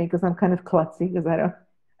bear with me because I'm kind of klutzy because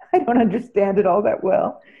I don't understand it all that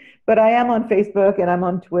well. But I am on Facebook and I'm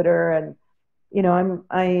on Twitter, and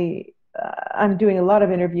I'm doing a lot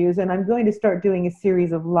of interviews, and I'm going to start doing a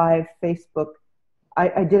series of live Facebook.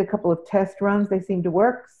 I did a couple of test runs. They seem to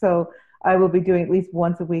work. So I will be doing at least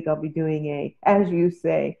once a week. I'll be doing as you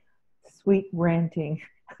say, sweet ranting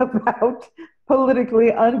about politically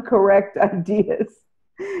incorrect ideas.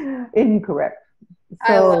 Incorrect.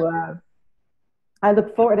 So I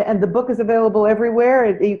look forward to, and the book is available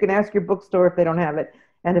everywhere. You can ask your bookstore if they don't have it.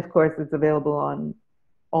 And of course, it's available on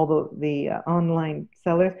all the online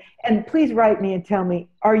sellers. And please write me and tell me,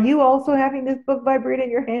 are you also having this book vibrate in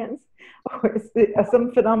your hands? Or is it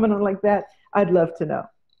some phenomenon like that? I'd love to know.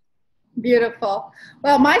 Beautiful.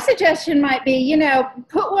 Well, my suggestion might be,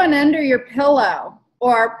 put one under your pillow,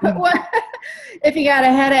 or put one if you got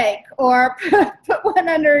a headache, or put one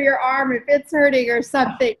under your arm if it's hurting or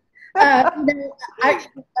something.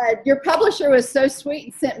 Your publisher was so sweet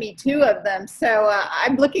and sent me 2 of them. So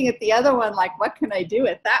I'm looking at the other one like, what can I do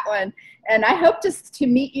with that one? And I hope to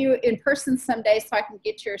meet you in person someday so I can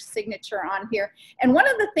get your signature on here. And one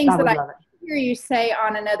of the things that I hear you say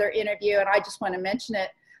on another interview, and I just want to mention it,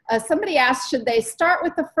 somebody asked, should they start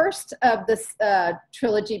with the first of this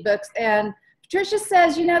trilogy books? And Patricia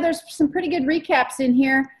says, there's some pretty good recaps in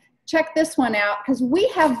here. Check this one out, because we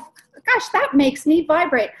have, gosh, that makes me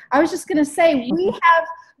vibrate. I was just going to say, we have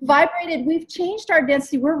vibrated. We've changed our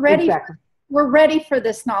density. We're ready. Exactly. We're ready for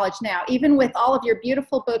this knowledge now. Even with all of your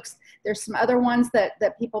beautiful books, there's some other ones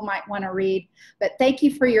that people might want to read. But thank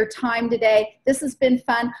you for your time today. This has been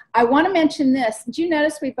fun. I want to mention this. Did you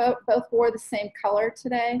notice we both wore the same color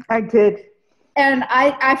today? I did. And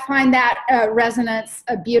I find that resonance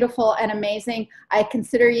beautiful and amazing. I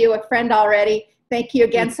consider you a friend already. Thank you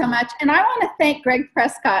again so much. And I want to thank Greg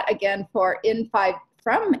Prescott again from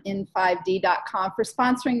in5d.com for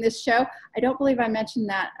sponsoring this show. I don't believe I mentioned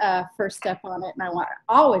that first step on it, and I want to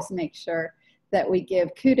always make sure that we give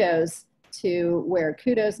kudos to where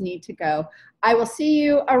kudos need to go. I will see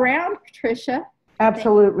you around, Patricia.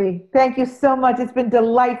 Absolutely. Thank you so much. It's been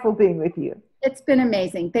delightful being with you. It's been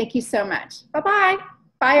amazing. Thank you so much. Bye-bye.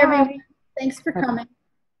 Bye, everyone. Thanks for coming.